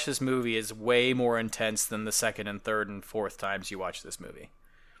time you watch this movie is way more intense than the second and third and fourth times you watch this movie.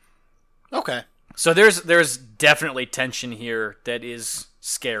 Okay. So there's definitely tension here that is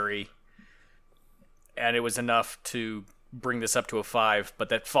scary, and it was enough to bring this up to a 5, but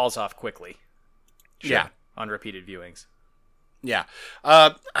that falls off quickly. Yeah. On repeated viewings. Yeah.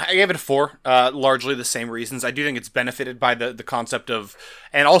 I gave it a 4. Largely the same reasons. I do think it's benefited by the concept of...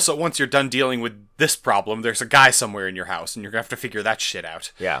 And also, once you're done dealing with this problem, there's a guy somewhere in your house, and you're going to have to figure that shit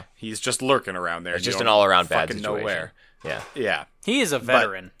out. Yeah. He's just lurking around there. It's and you just an don't all-around bad fucking situation. know where. Yeah. Yeah. He is a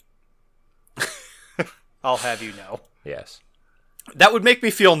veteran. I'll have you know. Yes. That would make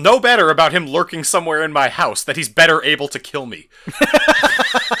me feel no better about him lurking somewhere in my house, that he's better able to kill me.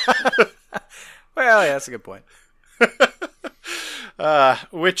 Well, yeah, that's a good point.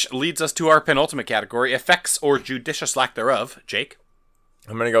 Which leads us to our penultimate category, effects or judicious lack thereof. Jake?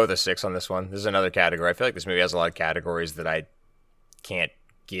 I'm going to go with a 6 on this one. This is another category. I feel like this movie has a lot of categories that I can't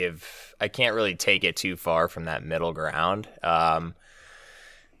really take it too far from that middle ground.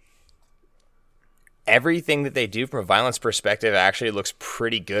 Everything that they do from a violence perspective actually looks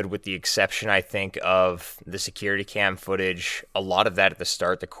pretty good, with the exception, I think, of the security cam footage. A lot of that at the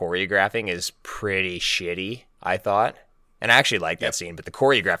start, the choreographing is pretty shitty, I thought. And I actually like that scene, but the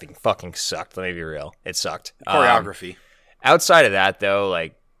choreographing fucking sucked. Let me be real. It sucked. Choreography. Outside of that, though,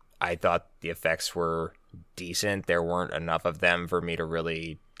 like, I thought the effects were decent. There weren't enough of them for me to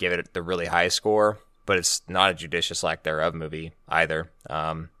really give it the really high score, but it's not a judicious lack thereof movie either.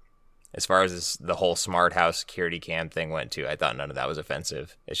 As far as the whole smart house security cam thing went to, I thought none of that was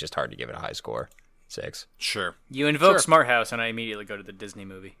offensive. It's just hard to give it a high score. 6. Sure. You invoke Smart House, and I immediately go to the Disney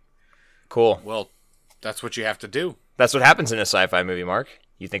movie. Cool. Well, that's what you have to do. That's what happens in a sci-fi movie, Mark.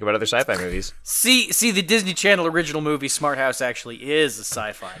 You think about other sci-fi movies. See, the Disney Channel original movie Smart House actually is a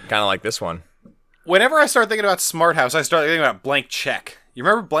sci-fi movie. Kind of like this one. Whenever I start thinking about Smart House, I start thinking about Blank Check. You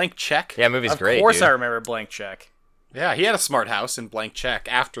remember Blank Check? Yeah, movie's great, Of course dude. I remember Blank Check. Yeah, he had a smart house in Blank Check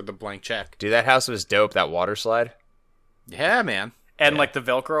after the Blank Check. Dude, that house was dope, that water slide. Yeah, man. And like the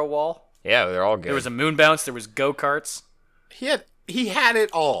Velcro wall. Yeah, they're all good. There was a moon bounce, there was go-karts. He had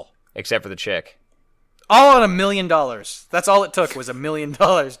it all. Except for the chick. All on $1 million. That's all it took was $1 million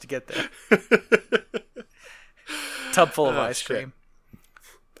to get there. Tub full of ice cream.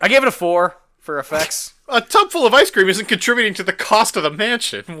 I gave it a 4 for effects. A tub full of ice cream isn't contributing to the cost of the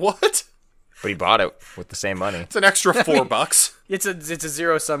mansion. What? But he bought it with the same money. It's an extra $4. It's a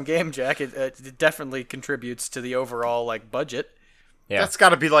zero-sum game, Jack. It definitely contributes to the overall like budget. Yeah. That's got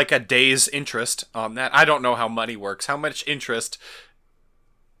to be like a day's interest on that. I don't know how money works. How much interest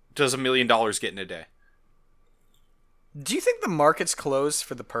does $1 million get in a day? Do you think the market's closed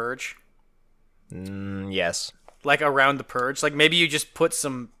for the Purge? Yes. Like around the Purge? Like maybe you just put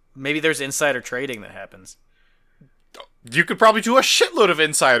maybe there's insider trading that happens. You could probably do a shitload of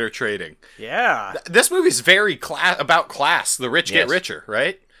insider trading. Yeah. This movie's very about class. The rich get Yes. richer,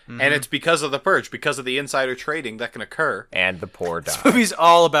 right? Mm-hmm. And it's because of the Purge, because of the insider trading that can occur. And the poor die. This movie's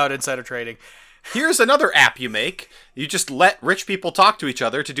all about insider trading. Here's another app you make. You just let rich people talk to each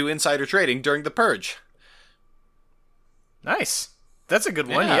other to do insider trading during the Purge. Nice. That's a good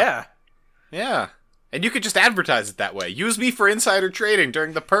one, Yeah. yeah. Yeah. And you could just advertise it that way. Use me for insider trading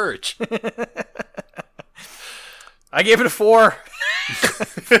during the Purge. I gave it a 4.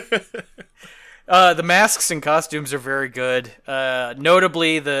 The masks and costumes are very good.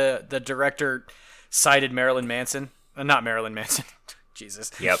 Notably, the director cited Marilyn Manson. Not Marilyn Manson.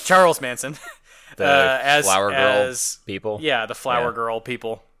 Jesus. Yep. Charles Manson. The as flower girl as- people. Yeah, the flower Yeah. girl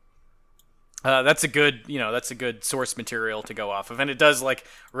people. That's a good source material to go off of, and it does like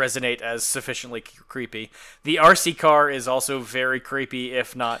resonate as sufficiently creepy. The RC car is also very creepy,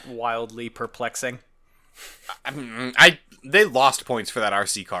 if not wildly perplexing. They lost points for that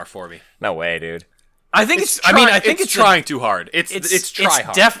RC car for me. No way, dude. I think It's it's trying too hard. It's try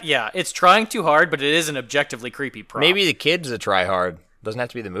hard. It's trying too hard, but it is an objectively creepy prop. Maybe the kid's a try hard. Doesn't have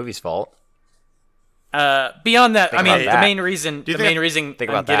to be the movie's fault. Beyond that, Think I mean, about the that. main reason think- I'm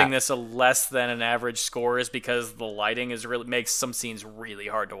about giving that. this a less than an average score is because the lighting makes some scenes really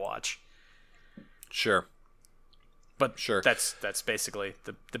hard to watch. Sure. But Sure. that's basically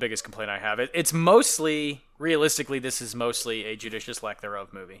the biggest complaint I have. It's mostly, realistically, this is mostly a judicious lack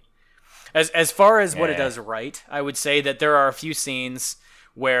thereof movie. As far as what it Yeah. does right, I would say that there are a few scenes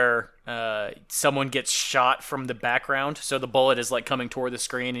where someone gets shot from the background, so the bullet is like coming toward the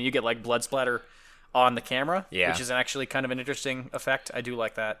screen, and you get like blood splatter on the camera, Yeah. which is actually kind of an interesting effect. I do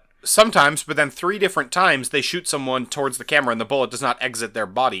like that. Sometimes, but then 3 different times they shoot someone towards the camera and the bullet does not exit their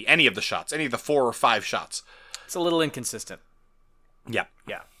body. Any of the shots. Any of the 4 or 5 shots. It's a little inconsistent. Yeah.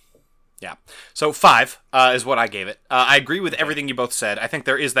 Yeah. Yeah. So 5 is what I gave it. I agree with everything you both said. I think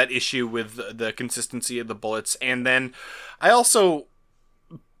there is that issue with the consistency of the bullets. And then I also...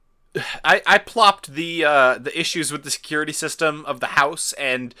 I plopped the issues with the security system of the house,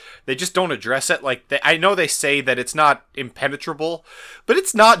 and they just don't address it. Like I know they say that it's not impenetrable, but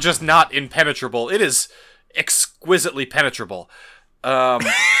it's not just not impenetrable. It is exquisitely penetrable.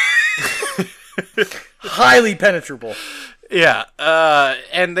 Highly penetrable. Yeah,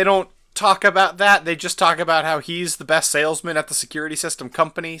 and they don't talk about that. They just talk about how he's the best salesman at the security system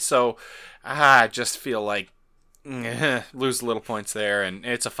company. So I just feel like lose a little points there, and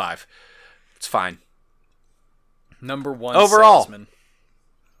it's a 5. It's fine. Number one Overall. salesman.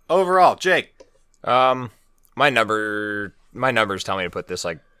 Overall, Jake. My numbers tell me to put this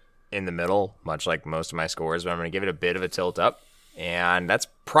like in the middle, much like most of my scores, but I'm going to give it a bit of a tilt up. And that's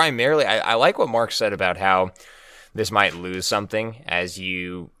primarily, I like what Mark said about how this might lose something as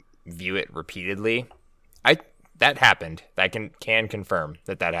you view it repeatedly. That happened. I can confirm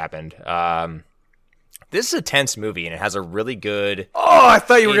that happened. This is a tense movie, and it has a really good... Oh, I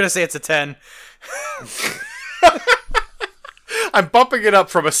thought you were going to say it's a 10. I'm bumping it up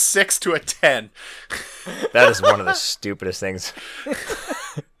from a 6 to a 10. That is one of the stupidest things.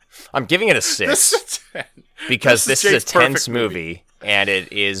 I'm giving it a 6. This is a 10. Because this is a Jake's perfect tense movie, and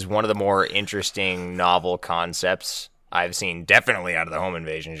it is one of the more interesting novel concepts I've seen, definitely out of the home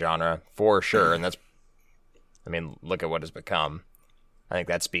invasion genre, for sure. And look at what it's become. I think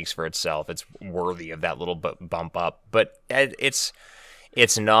that speaks for itself. It's worthy of that little bump up. But it's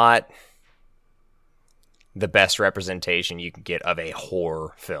not the best representation you can get of a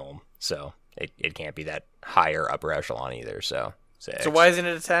horror film. So it can't be that higher upper echelon either. So why isn't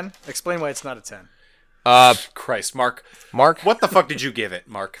it a 10? Explain why it's not a 10. Christ, Mark. Mark? What the fuck did you give it,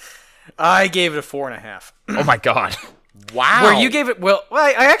 Mark? I gave it a 4.5. Oh my god. Wow. Where you gave it,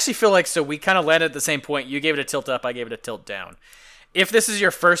 I actually feel like, so we kind of landed at the same point. You gave it a tilt up, I gave it a tilt down. If this is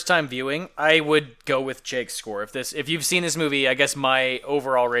your first time viewing, I would go with Jake's score. If you've seen this movie, I guess my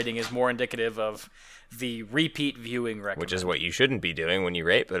overall rating is more indicative of the repeat viewing recommend. Which is what you shouldn't be doing when you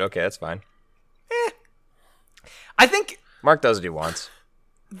rate, but okay, that's fine. I think Mark does it once.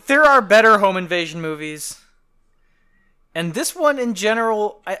 there are better home invasion movies. And this one, in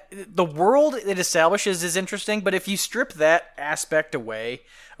general, the world it establishes is interesting, but if you strip that aspect away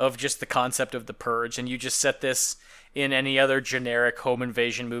of just the concept of the Purge and you just set this in any other generic home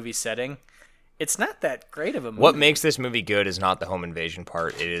invasion movie setting, it's not that great of a movie. What makes this movie good is not the home invasion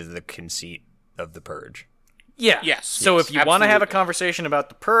part, it is the conceit of the Purge. Yeah. Yes. So yes, if you want to have a absolutely. conversation about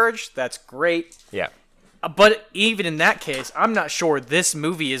the Purge, that's great. Yeah. But even in that case, I'm not sure this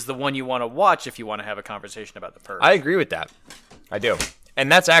movie is the one you want to watch if you want to have a conversation about the Purge. I agree with that. I do.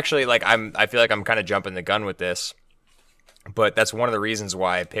 And that's actually, I feel like I'm kind of jumping the gun with this, but that's one of the reasons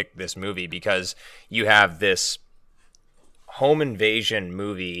why I picked this movie, because you have this home invasion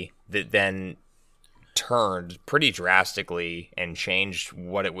movie that then turned pretty drastically and changed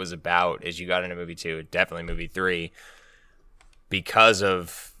what it was about as you got into movie 2, definitely movie 3, because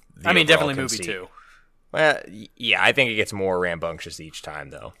of the overall definitely conceit. movie 2. Well, yeah, I think it gets more rambunctious each time,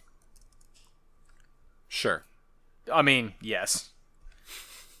 though. Sure. Yes.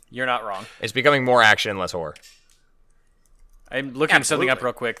 You're not wrong. It's becoming more action and less horror. I'm looking something up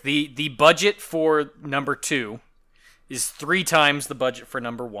real quick. The budget for number 2 is 3 times the budget for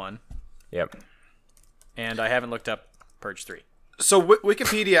number 1. Yep. And I haven't looked up Purge 3. So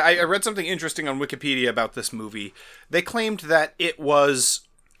Wikipedia, I read something interesting on Wikipedia about this movie. They claimed that it was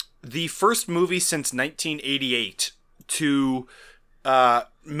the first movie since 1988 to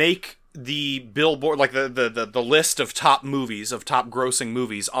make the Billboard, like the list of top movies, of top grossing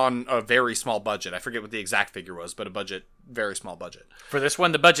movies on a very small budget. I forget what the exact figure was, but very small budget. For this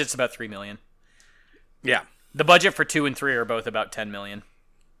one, the budget's about $3 million. Yeah. The budget for 2 and 3 are both about $10 million.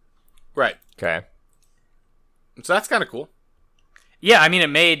 Right. Okay. So that's kind of cool. Yeah, I think it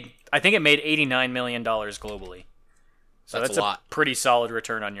made $89 million globally. So That's that's a lot. pretty solid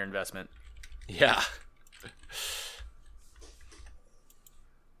return on your investment. Yeah.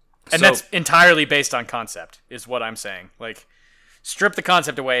 And So- that's entirely based on concept, is what I'm saying. Like, strip the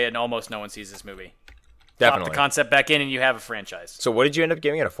concept away and almost no one sees this movie. Pop Definitely. the concept back in and you have a franchise. So what did you end up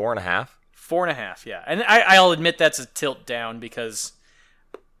giving it, a 4.5? 4.5, yeah. And I'll admit that's a tilt down because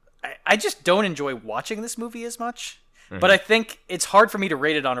I just don't enjoy watching this movie as much. But I think it's hard for me to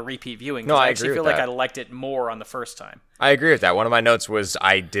rate it on a repeat viewing. 'Cause No, I I actually agree feel with like I that. liked it more on the first time. I agree with that. One of my notes was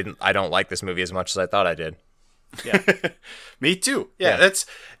I don't like this movie as much as I thought I did. Yeah. Me too. Yeah,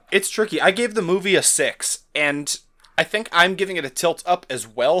 it's tricky. I gave the movie a 6, and I think I'm giving it a tilt up as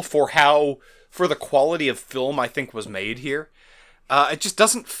well for the quality of film I think was made here. It just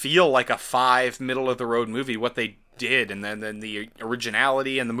doesn't feel like a 5 middle of the road movie, what they did, and then the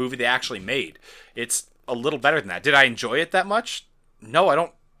originality and the movie they actually made. It's a little better than that. Did I enjoy it that much? No, I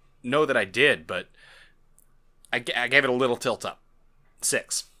don't know that I did, but I gave it a little tilt up.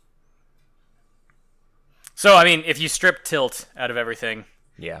 6. So, if you strip tilt out of everything,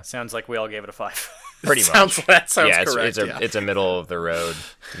 Yeah. sounds like we all gave it a 5. Pretty much. That sounds Yeah, correct. it's a middle of the road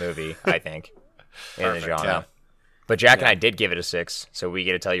movie, I think, in the Perfect, genre. yeah. But Jack and I did give it a 6, so we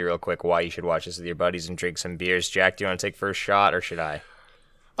get to tell you real quick why you should watch this with your buddies and drink some beers. Jack, do you want to take first shot, or should I?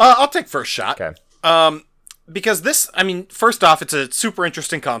 I'll take first shot. Okay. Because this, I mean, first off, it's a super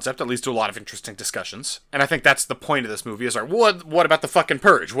interesting concept that leads to a lot of interesting discussions, and I think that's the point of this movie. Is like, what about the fucking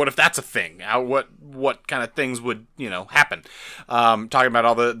Purge? What if that's a thing? What kind of things would happen? Talking about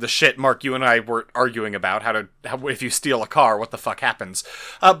all the shit Mark, you and I were arguing about how if you steal a car, what the fuck happens?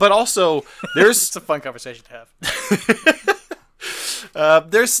 But also, there's It's a fun conversation to have.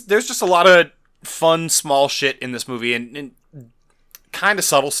 there's just a lot of fun small shit in this movie, and kind of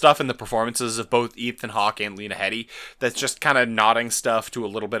subtle stuff in the performances of both Ethan Hawke and Lena Headey that's just kind of nodding stuff to a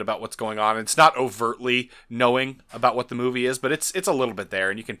little bit about what's going on. It's not overtly knowing about what the movie is, but it's a little bit there,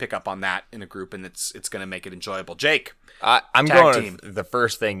 and you can pick up on that in a group, and it's going to make it enjoyable. Jake, I'm tag going team. with the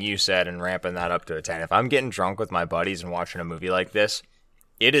first thing you said and ramping that up to a 10. If I'm getting drunk with my buddies and watching a movie like this,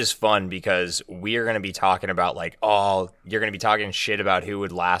 it is fun because we are going to be talking about you're going to be talking shit about who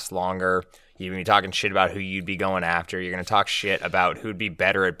would last longer. You're going to be talking shit about who you'd be going after. You're going to talk shit about who'd be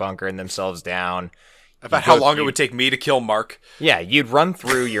better at bunkering themselves down. About how long it would take me to kill Mark. Yeah, you'd run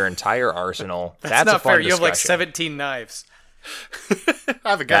through your entire arsenal. That's not a fun fair. discussion. You have like 17 knives. I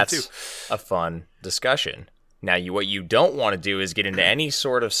have a gun That's too. a fun discussion. Now, what you don't want to do is get into any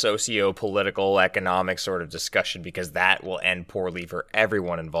sort of socio-political, economic sort of discussion because that will end poorly for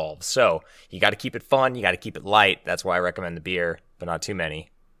everyone involved. So you got to keep it fun. You got to keep it light. That's why I recommend the beer, but not too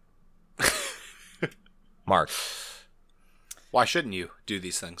many. Mark. Why shouldn't you do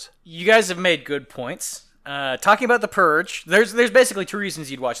these things? You guys have made good points. Talking about The Purge, there's basically two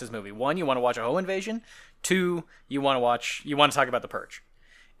reasons you'd watch this movie. One, you want to watch a home invasion. Two, you want to talk about The Purge.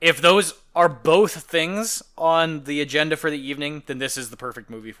 If those are both things on the agenda for the evening, then this is the perfect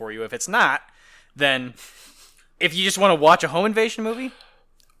movie for you. If it's not, then if you just want to watch a home invasion movie,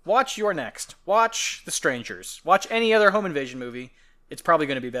 watch You're Next. Watch The Strangers. Watch any other home invasion movie. It's probably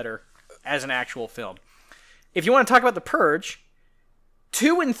going to be better as an actual film. If you want to talk about The Purge,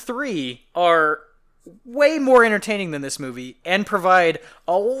 2 and 3 are way more entertaining than this movie and provide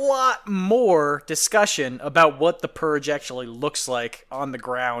a lot more discussion about what The Purge actually looks like on the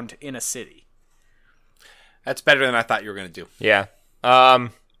ground in a city. That's better than I thought you were going to do. Yeah.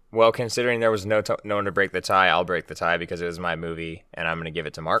 Well, considering there was no one to break the tie, I'll break the tie because it was my movie, and I'm going to give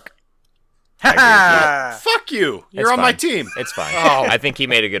it to Mark. Fuck you. You're It's on my fine. team. It's fine. Oh. I think he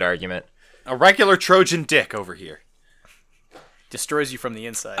made a good argument. A regular Trojan dick over here. Destroys you from the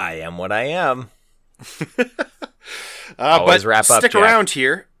inside. I am what I am. But wrap up, stick Jack. around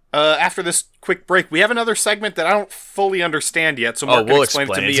here. After this quick break, we have another segment that I don't fully understand yet, so Mark can we'll explain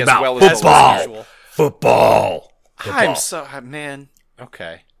it to explain. me It's as about well as football. Usual. Football. I'm so man.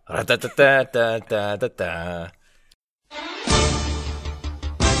 Okay. Da-da-da-da-da-da-da.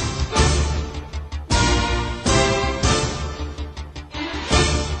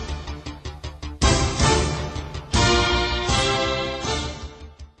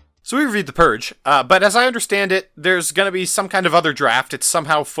 So we reviewed The Purge, but as I understand it, there's going to be some kind of other draft. It's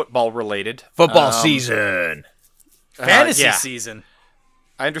somehow football related. Football season. Fantasy yeah. season.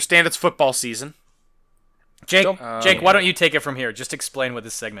 I understand it's football season. Jake, why don't you take it from here? Just explain what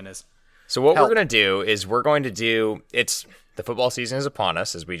this segment is. So what Help. we're going to do is it's the football season is upon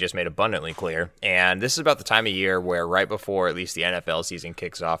us, as we just made abundantly clear. And this is about the time of year where right before at least the NFL season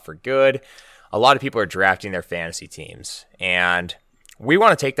kicks off for good, a lot of people are drafting their fantasy teams. And we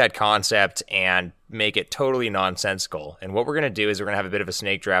want to take that concept and make it totally nonsensical. And what we're going to do is we're going to have a bit of a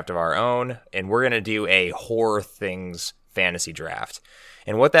snake draft of our own, and we're going to do a horror things fantasy draft.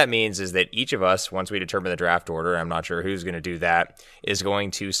 And what that means is that each of us, once we determine the draft order, I'm not sure who's going to do that, is going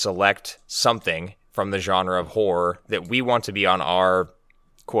to select something from the genre of horror that we want to be on our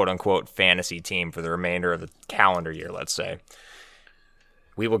quote-unquote fantasy team for the remainder of the calendar year, let's say.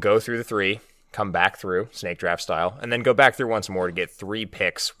 We will go through the 3, come back through, snake draft style, and then go back through once more to get 3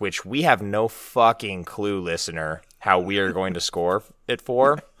 picks, which we have no fucking clue, listener, how we are going to score it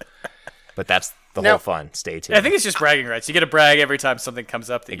for. But that's the whole fun. Stay tuned. I think it's just bragging rights. You get to brag every time something comes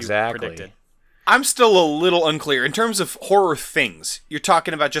up that Exactly. you predicted. I'm still a little unclear. In terms of horror things, you're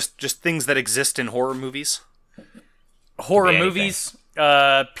talking about just things that exist in horror movies? Horror Could be movies,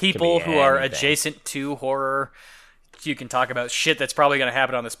 people Could who be are anything. adjacent to horror. You can talk about shit that's probably going to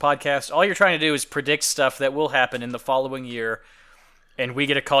happen on this podcast. All you're trying to do is predict stuff that will happen in the following year, and we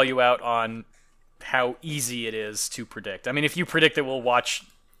get to call you out on how easy it is to predict. I mean, if you predict that we'll watch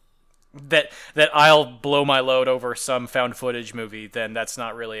that I'll blow my load over some found footage movie, then that's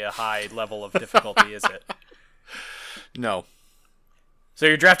not really a high level of difficulty, is it? No. So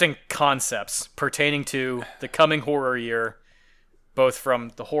you're drafting concepts pertaining to the coming horror year both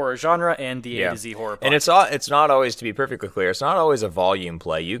from the horror genre and the A Yeah. to Z horror. And it's not always, to be perfectly clear, it's not always a volume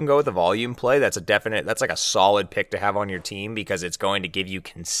play. You can go with a volume play. That's like a solid pick to have on your team because it's going to give you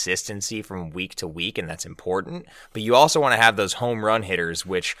consistency from week to week, and that's important. But you also want to have those home run hitters,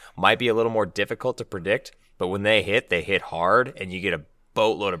 which might be a little more difficult to predict. But when they hit hard, and you get a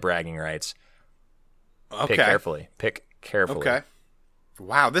boatload of bragging rights. Okay. Pick carefully. Okay.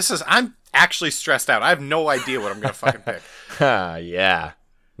 Wow, I'm actually stressed out. I have no idea what I'm going to fucking pick. Yeah.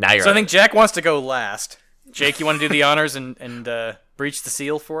 Now you're. So I think Jack wants to go last. Jake, you want to do the honors and breach the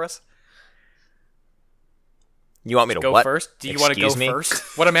seal for us? You want me to Go what? first? Do you want to go Excuse me?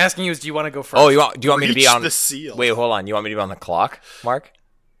 first? What I'm asking you is, do you want to go first? Oh, do you want me to be Breach on the seal. Wait, hold on. You want me to be on the clock, Mark?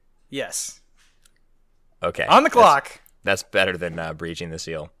 Yes. Okay. On the clock. That's better than breaching the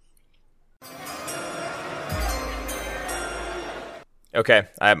seal. Okay,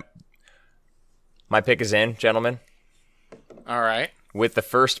 my pick is in, gentlemen. All right. With the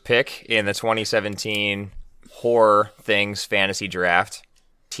first pick in the 2017 Horror Things Fantasy Draft,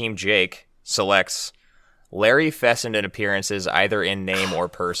 Team Jake selects Larry Fessenden appearances either in name or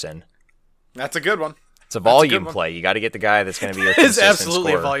person. That's a good one. It's a volume play. You got to get the guy that's going to be your consistent It's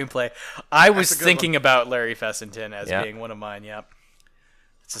absolutely scorer. a volume play. I was a good thinking about Larry Fessenden as being one of mine. Yep,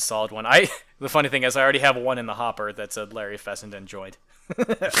 it's a solid one. The funny thing is, I already have one in the hopper that's a Larry Fessenden joint. All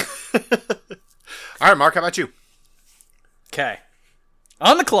right, Mark, how about you? Okay,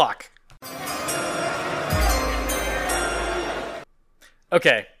 on the clock.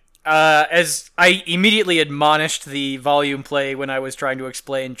 Okay. As I immediately admonished the volume play when I was trying to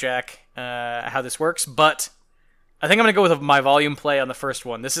explain, Jack, how this works, but I think I'm going to go with my volume play on the first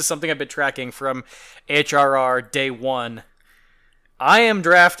one. This is something I've been tracking from HRR day one. I am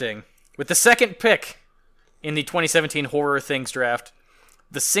drafting, with the second pick in the 2017 Horror Things draft,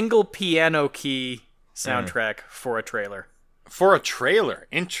 the single piano key soundtrack for a trailer. For a trailer.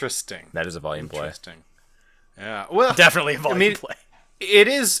 Interesting. That is a volume play. Interesting. Yeah. Well, Definitely a volume play. It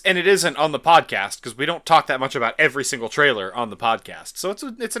is, and it isn't on the podcast because we don't talk that much about every single trailer on the podcast. So it's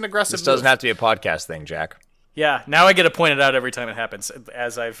an aggressive. This doesn't have to be a podcast thing, Jack. Yeah, now I get to point it out every time it happens,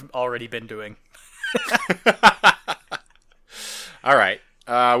 as I've already been doing. All right,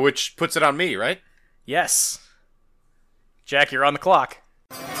 which puts it on me, right? Yes. Jack, you're on the clock.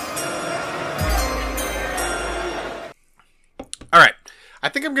 All right, I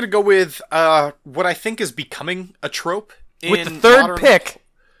think I'm gonna go with what I think is becoming a trope With the third modern- pick.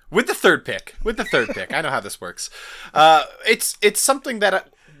 With the third pick. I know how this works. It's something that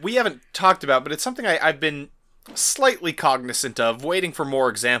we haven't talked about, but it's something I've been slightly cognizant of, waiting for more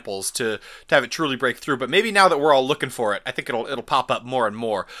examples to have it truly break through. But maybe now that we're all looking for it, I think it'll pop up more and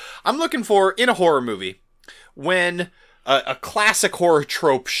more. I'm looking for, in a horror movie, when a classic horror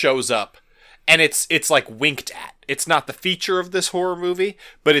trope shows up, and it's like winked at. It's not the feature of this horror movie,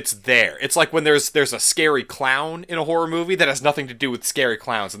 but it's there. It's like when there's a scary clown in a horror movie that has nothing to do with scary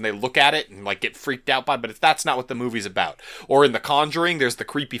clowns, and they look at it and like get freaked out by it, but that's not what the movie's about. Or in The Conjuring, there's the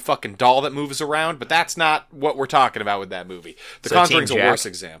creepy fucking doll that moves around, but that's not what we're talking about with that movie. The So Conjuring's a Team Jack. worse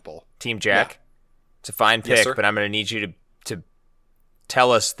example. Team Jack, Yeah. it's a fine Yes, pick, sir. but I'm going to need you to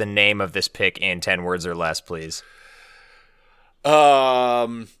tell us the name of this pick in 10 words or less, please.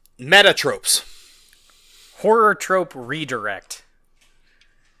 Meta tropes. Horror trope redirect.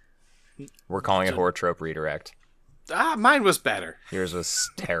 We're calling it Horror Trope Redirect. Mine was better. Yours was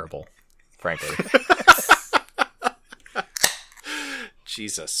terrible, frankly.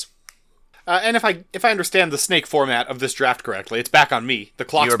 Jesus. And if I understand the snake format of this draft correctly, it's back on me. The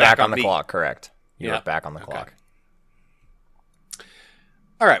clock's You were back on the me. clock, correct. You Yeah. were back on the Okay. clock.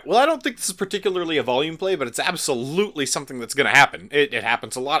 All right. Well, I don't think this is particularly a volume play, but it's absolutely something that's going to happen. It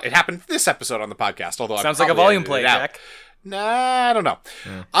happens a lot. It happened this episode on the podcast, although Sounds I like a probably volume edited play, it out. Jack. Nah, I don't know.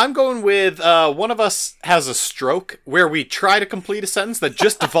 I'm going with one of us has a stroke where we try to complete a sentence that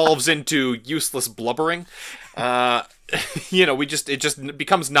just devolves into useless blubbering. It just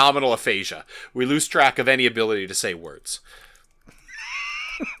becomes nominal aphasia. We lose track of any ability to say words.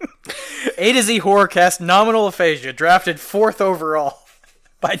 A to Z Horrorcast nominal aphasia, drafted 4th overall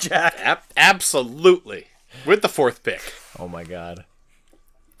by Jack. Absolutely. With the 4th pick. Oh my god.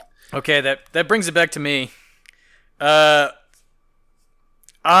 Okay, that brings it back to me. I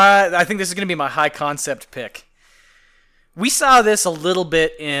think this is going to be my high concept pick. We saw this a little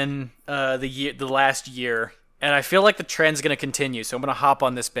bit in the last year, and I feel like the trend's going to continue. So I'm going to hop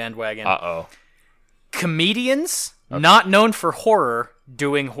on this bandwagon. Uh-oh. Comedians not known for horror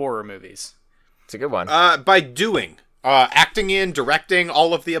doing horror movies. It's a good one. By doing. Acting in, directing,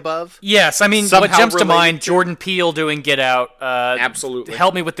 all of the above. Yes, I mean, Somehow what jumps to related mind, to- Jordan Peele doing Get Out. Absolutely.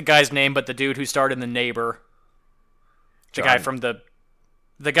 Help me with the guy's name, but the dude who starred in The Neighbor. The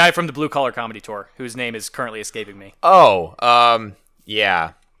guy from the Blue Collar Comedy Tour, whose name is currently escaping me. Oh,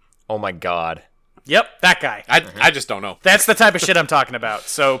 yeah. Oh my god. Yep, that guy. I just don't know. That's the type of shit I'm talking about.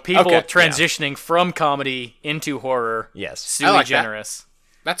 So people Okay, transitioning from comedy into horror. Yes. Sui I like that. generis.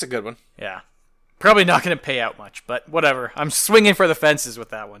 That's a good one. Yeah. Probably not going to pay out much, but whatever. I'm swinging for the fences with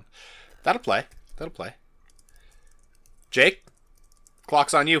that one. That'll play. Jake,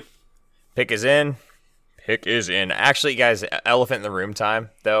 clock's on you. Pick is in. Actually, guys, elephant in the room time,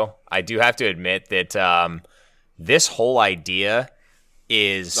 though. I do have to admit that this whole idea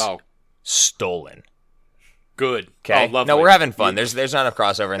is stolen. Good. Okay. Oh, lovely. No, we're having fun. There's not enough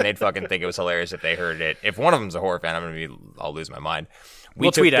crossover, and they'd fucking think it was hilarious if they heard it. If one of them's a horror fan, I'll lose my mind.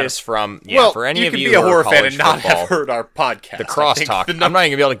 We'll took tweet at this him. from for any you of can you be a who are horror fan college and not football, have heard our podcast. the crosstalk. I think I'm not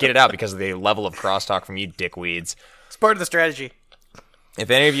even gonna be able to get it out because of the level of crosstalk from you dickweeds. It's part of the strategy. If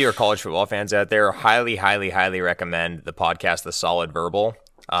any of you are college football fans out there, highly, highly, highly recommend the podcast, The Solid Verbal.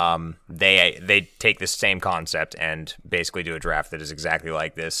 They take this same concept and basically do a draft that is exactly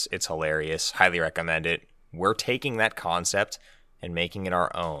like this. It's hilarious. Highly recommend it. We're taking that concept and making it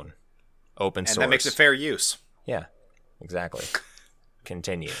our own. Open source. And that makes it fair use. Yeah, exactly.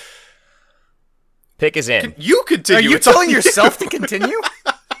 Continue. Pick is in. You continue. Are you It's on telling yourself to continue?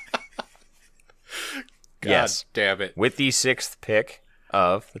 Yes. Damn it. With the 6th pick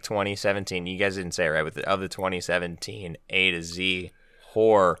of the 2017, you guys didn't say it right, of the 2017 A to Z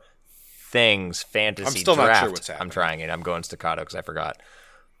horror things fantasy I'm still draft. not sure what's happening. I'm trying it. I'm going staccato because I forgot.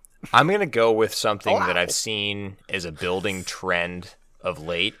 I'm going to go with something that I've seen as a building trend of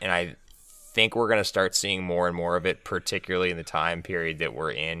late, and I think we're going to start seeing more and more of it, particularly in the time period that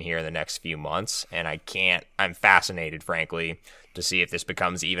we're in here in the next few months. And I'm fascinated, frankly, to see if this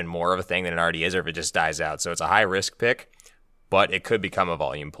becomes even more of a thing than it already is, or if it just dies out. So it's a high risk pick, but it could become a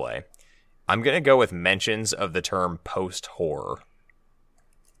volume play. I'm going to go with mentions of the term post-horror.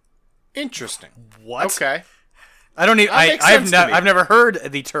 Interesting. What? Okay. I don't even. That makes sense to me. I've never heard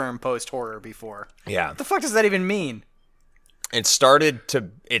the term post horror before. Yeah. What the fuck does that even mean?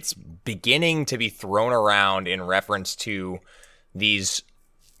 It's beginning to be thrown around in reference to these,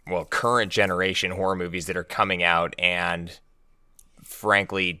 current generation horror movies that are coming out and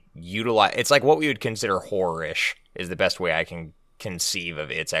frankly utilize. It's like what we would consider horror-ish is the best way I can conceive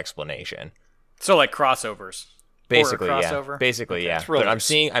of its explanation. So like crossovers. Basically, Horror yeah. crossover? Basically, yeah. Thrillers. But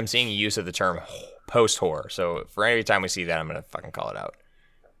I'm seeing use of the term post-horror. So for every time we see that, I'm going to fucking call it out.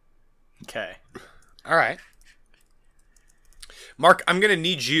 Okay. All right. Mark, I'm going to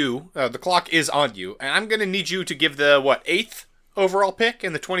need you. The clock is on you. And I'm going to need you to give the, 8th overall pick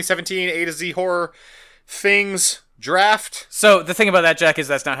in the 2017 A to Z horror things draft. So the thing about that, Jack, is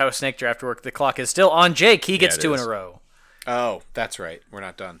that's not how a snake draft works. The clock is still on Jake. He gets it 2 in is. a row. Oh, that's right. We're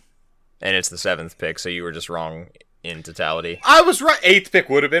not done. And it's the 7th pick, so you were just wrong in totality. I was right. 8th pick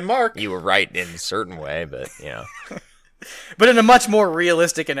would have been Mark. You were right in a certain way, but, But in a much more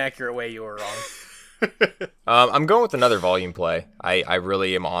realistic and accurate way, you were wrong. I'm going with another volume play. I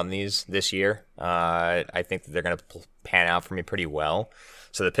really am on these this year. I think that they're going to pan out for me pretty well.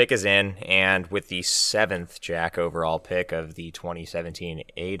 So the pick is in, and with the 7th Jack overall pick of the 2017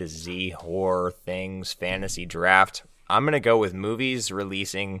 A to Z horror things fantasy draft, I'm going to go with movies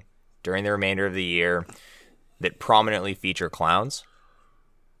releasing during the remainder of the year that prominently feature clowns.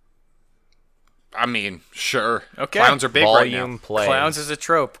 I mean, sure. Okay. Clowns are big right now. Volume play. Clowns is a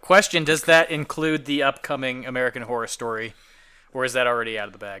trope. Question, does that include the upcoming American Horror Story? Or is that already out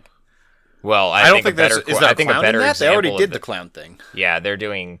of the bag? Well, I don't think there's is there I a think clown a better in that? They already example did of the clown thing. Yeah, they're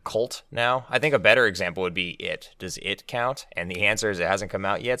doing Cult now. I think a better example would be It. Does It count? And the answer is it hasn't come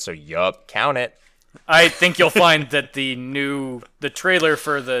out yet, so yup, count it. I think you'll find that the trailer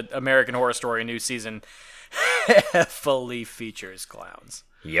for the American Horror Story new season heavily features clowns.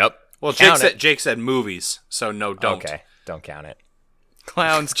 Yup. Well, Count it. Jake said movies, so no, don't. Okay, don't count it.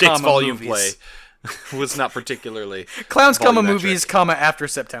 Clowns, Jake's comma, volume movies. play was not particularly. Clowns, comma, volumetric. movies, comma, after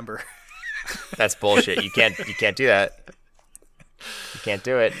September. That's bullshit. You can't do that. You can't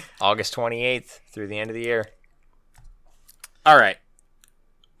do it. August 28th through the end of the year. All right,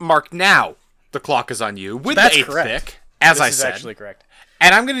 Mark. Now the clock is on you with That's the 8th correct. pick, as This I is said, actually correct.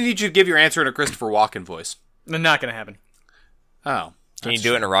 and I'm going to need you to give your answer in a Christopher Walken voice. Not going to happen. Oh, Can you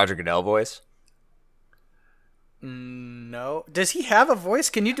do it in a Roger Goodell voice? No. Does he have a voice?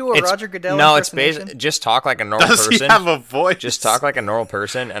 Can you do a It's- Roger Goodell No, it's impersonation? basically just talk like a normal Does person. he have a voice? Just talk like a normal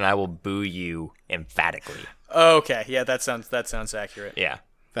person, and I will boo you emphatically. Okay, yeah, that sounds accurate. Yeah.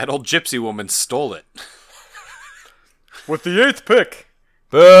 That old gypsy woman stole it. With the 8th pick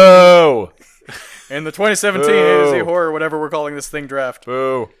Boo! in the 2017 A to Z horror, whatever we're calling this thing draft,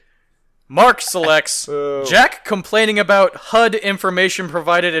 Boo! Mark selects Jack complaining about HUD information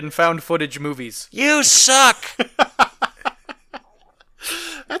provided in found footage movies. You suck!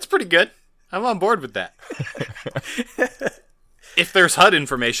 That's pretty good. I'm on board with that. If there's HUD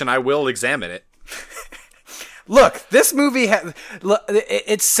information, I will examine it. Look, this movie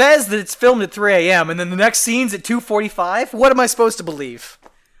it says that it's filmed at 3 a.m. and then the next scene's at 2:45. What am I supposed to believe?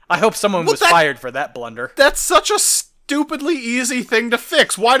 I hope someone was fired for that blunder. That's such a stupidly easy thing to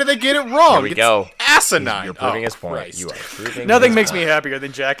fix. Why do they get it wrong? Here we go. Asinine. You're proving his point. Christ. You are proving Nothing his makes point. me happier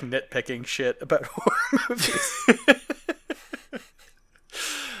than Jack nitpicking shit about horror movies.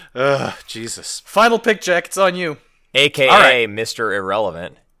 Jesus. Final pick, Jack. It's on you. AKA All right. Mr.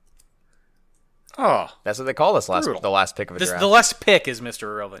 Irrelevant. Oh. That's what they call this Brutal. the last pick of a draft. The last pick is Mr.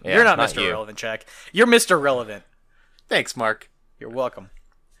 Irrelevant. Yeah, You're not not Mr. you. Irrelevant, Jack. You're Mr. Relevant. Thanks, Mark. You're welcome.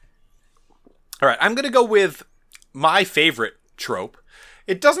 All right, I'm going to go with my favorite trope.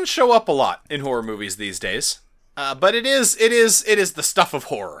 It doesn't show up a lot in horror movies these days, but it is the stuff of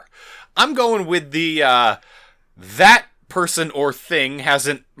horror. I'm going with the that person or thing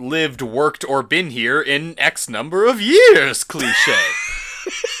hasn't lived, worked, or been here in X number of years cliche.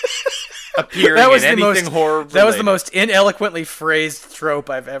 Appearing in anything horror related. That was the most ineloquently phrased trope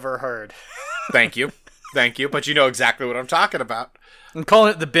I've ever heard. Thank you. But you know exactly what I'm talking about. I'm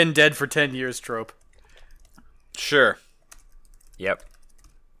calling it the been dead for 10 years trope. Sure. Yep.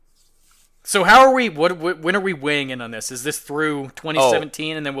 So how are we, when are we weighing in on this? Is this through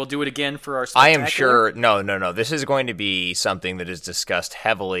 2017 and then we'll do it again for our I am spectacular? sure. No. This is going to be something that is discussed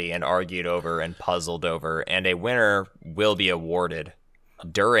heavily and argued over and puzzled over, and a winner will be awarded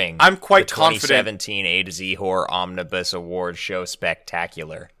during I'm quite the confident. 2017 A to Z Horror Omnibus Award Show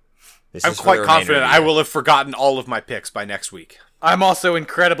Spectacular. This I'm is for quite the remainder confident of the I year. will have forgotten all of my picks by next week. I'm also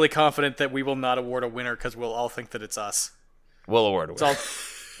incredibly confident that we will not award a winner because we'll all think that it's us. We'll award a It's winner. all,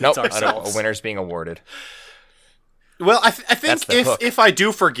 Nope, it's I don't- ourselves. a winner's being awarded. Well, I That's think the hook. if I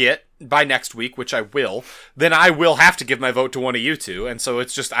do forget by next week, which I will, then I will have to give my vote to one of you two, and so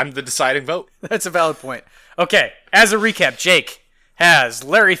it's just I'm the deciding vote. That's a valid point. Okay, as a recap, Jake has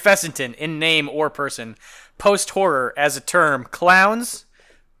Larry Fessington in name or person, post-horror as a term, clowns,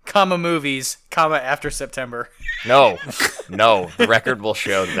 comma movies, comma after September. No. The record will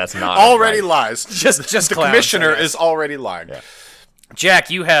show that that's not Already right. lies. Just The clowns, commissioner I guess. is already lying. Yeah.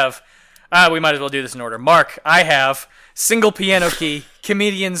 Jack, you have, we might as well do this in order. Mark, I have single piano key,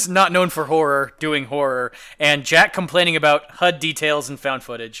 comedians not known for horror, doing horror, and Jack complaining about HUD details and found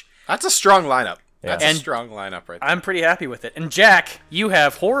footage. That's a strong lineup. That's And- a strong lineup right there. I'm pretty happy with it. And Jack, you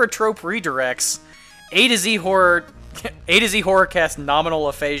have horror trope redirects, A to Z horror cast nominal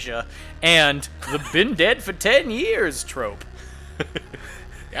aphasia, and the been dead for 10 years trope.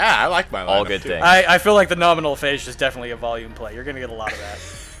 Yeah, I like my lineup. All good too. things. I feel like the nominal aphasia is definitely a volume play. You're gonna get a lot of that.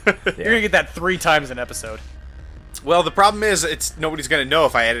 You're gonna get that 3 times an episode. Well, the problem is it's nobody's going to know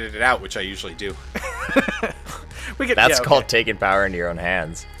if I edited it out, which I usually do. We could, That's yeah, called okay. taking power into your own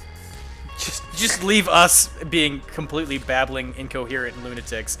hands. Just leave us being completely babbling, incoherent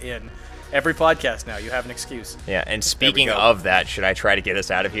lunatics in every podcast now. You have an excuse. Yeah, and speaking go. of that, should I try to get us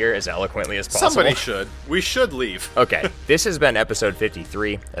out of here as eloquently as possible? Somebody should. We should leave. Okay, this has been episode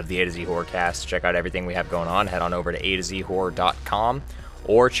 53 of the A to Z Horrorcast. Check out everything we have going on. Head on over to atozhorror.com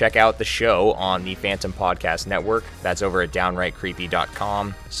or check out the show on the Phantom Podcast Network. That's over at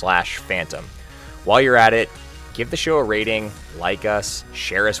downrightcreepy.com/phantom. While you're at it, give the show a rating, like us,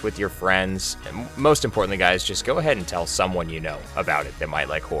 share us with your friends, and most importantly, guys, just go ahead and tell someone you know about it that might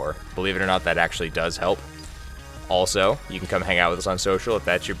like horror. Believe it or not, that actually does help. Also, you can come hang out with us on social if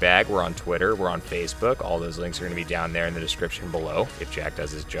that's your bag. We're on Twitter, we're on Facebook. All those links are going to be down there in the description below if Jack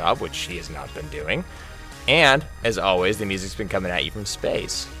does his job, which he has not been doing. And, as always, the music's been coming at you from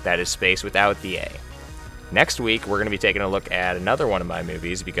space. That is space without the A. Next week, we're going to be taking a look at another one of my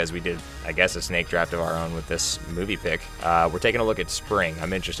movies because we did, I guess, a snake draft of our own with this movie pick. We're taking a look at Spring.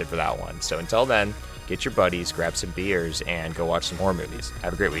 I'm interested for that one. So until then, get your buddies, grab some beers, and go watch some horror movies.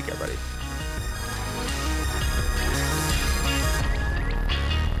 Have a great week, everybody.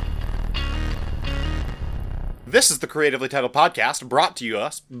 This is the Creatively Titled Podcast brought to you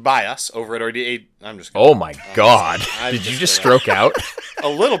by us over at RDA. I'm just Oh my god. I'm Did you just gonna- stroke out? a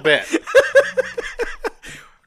little bit.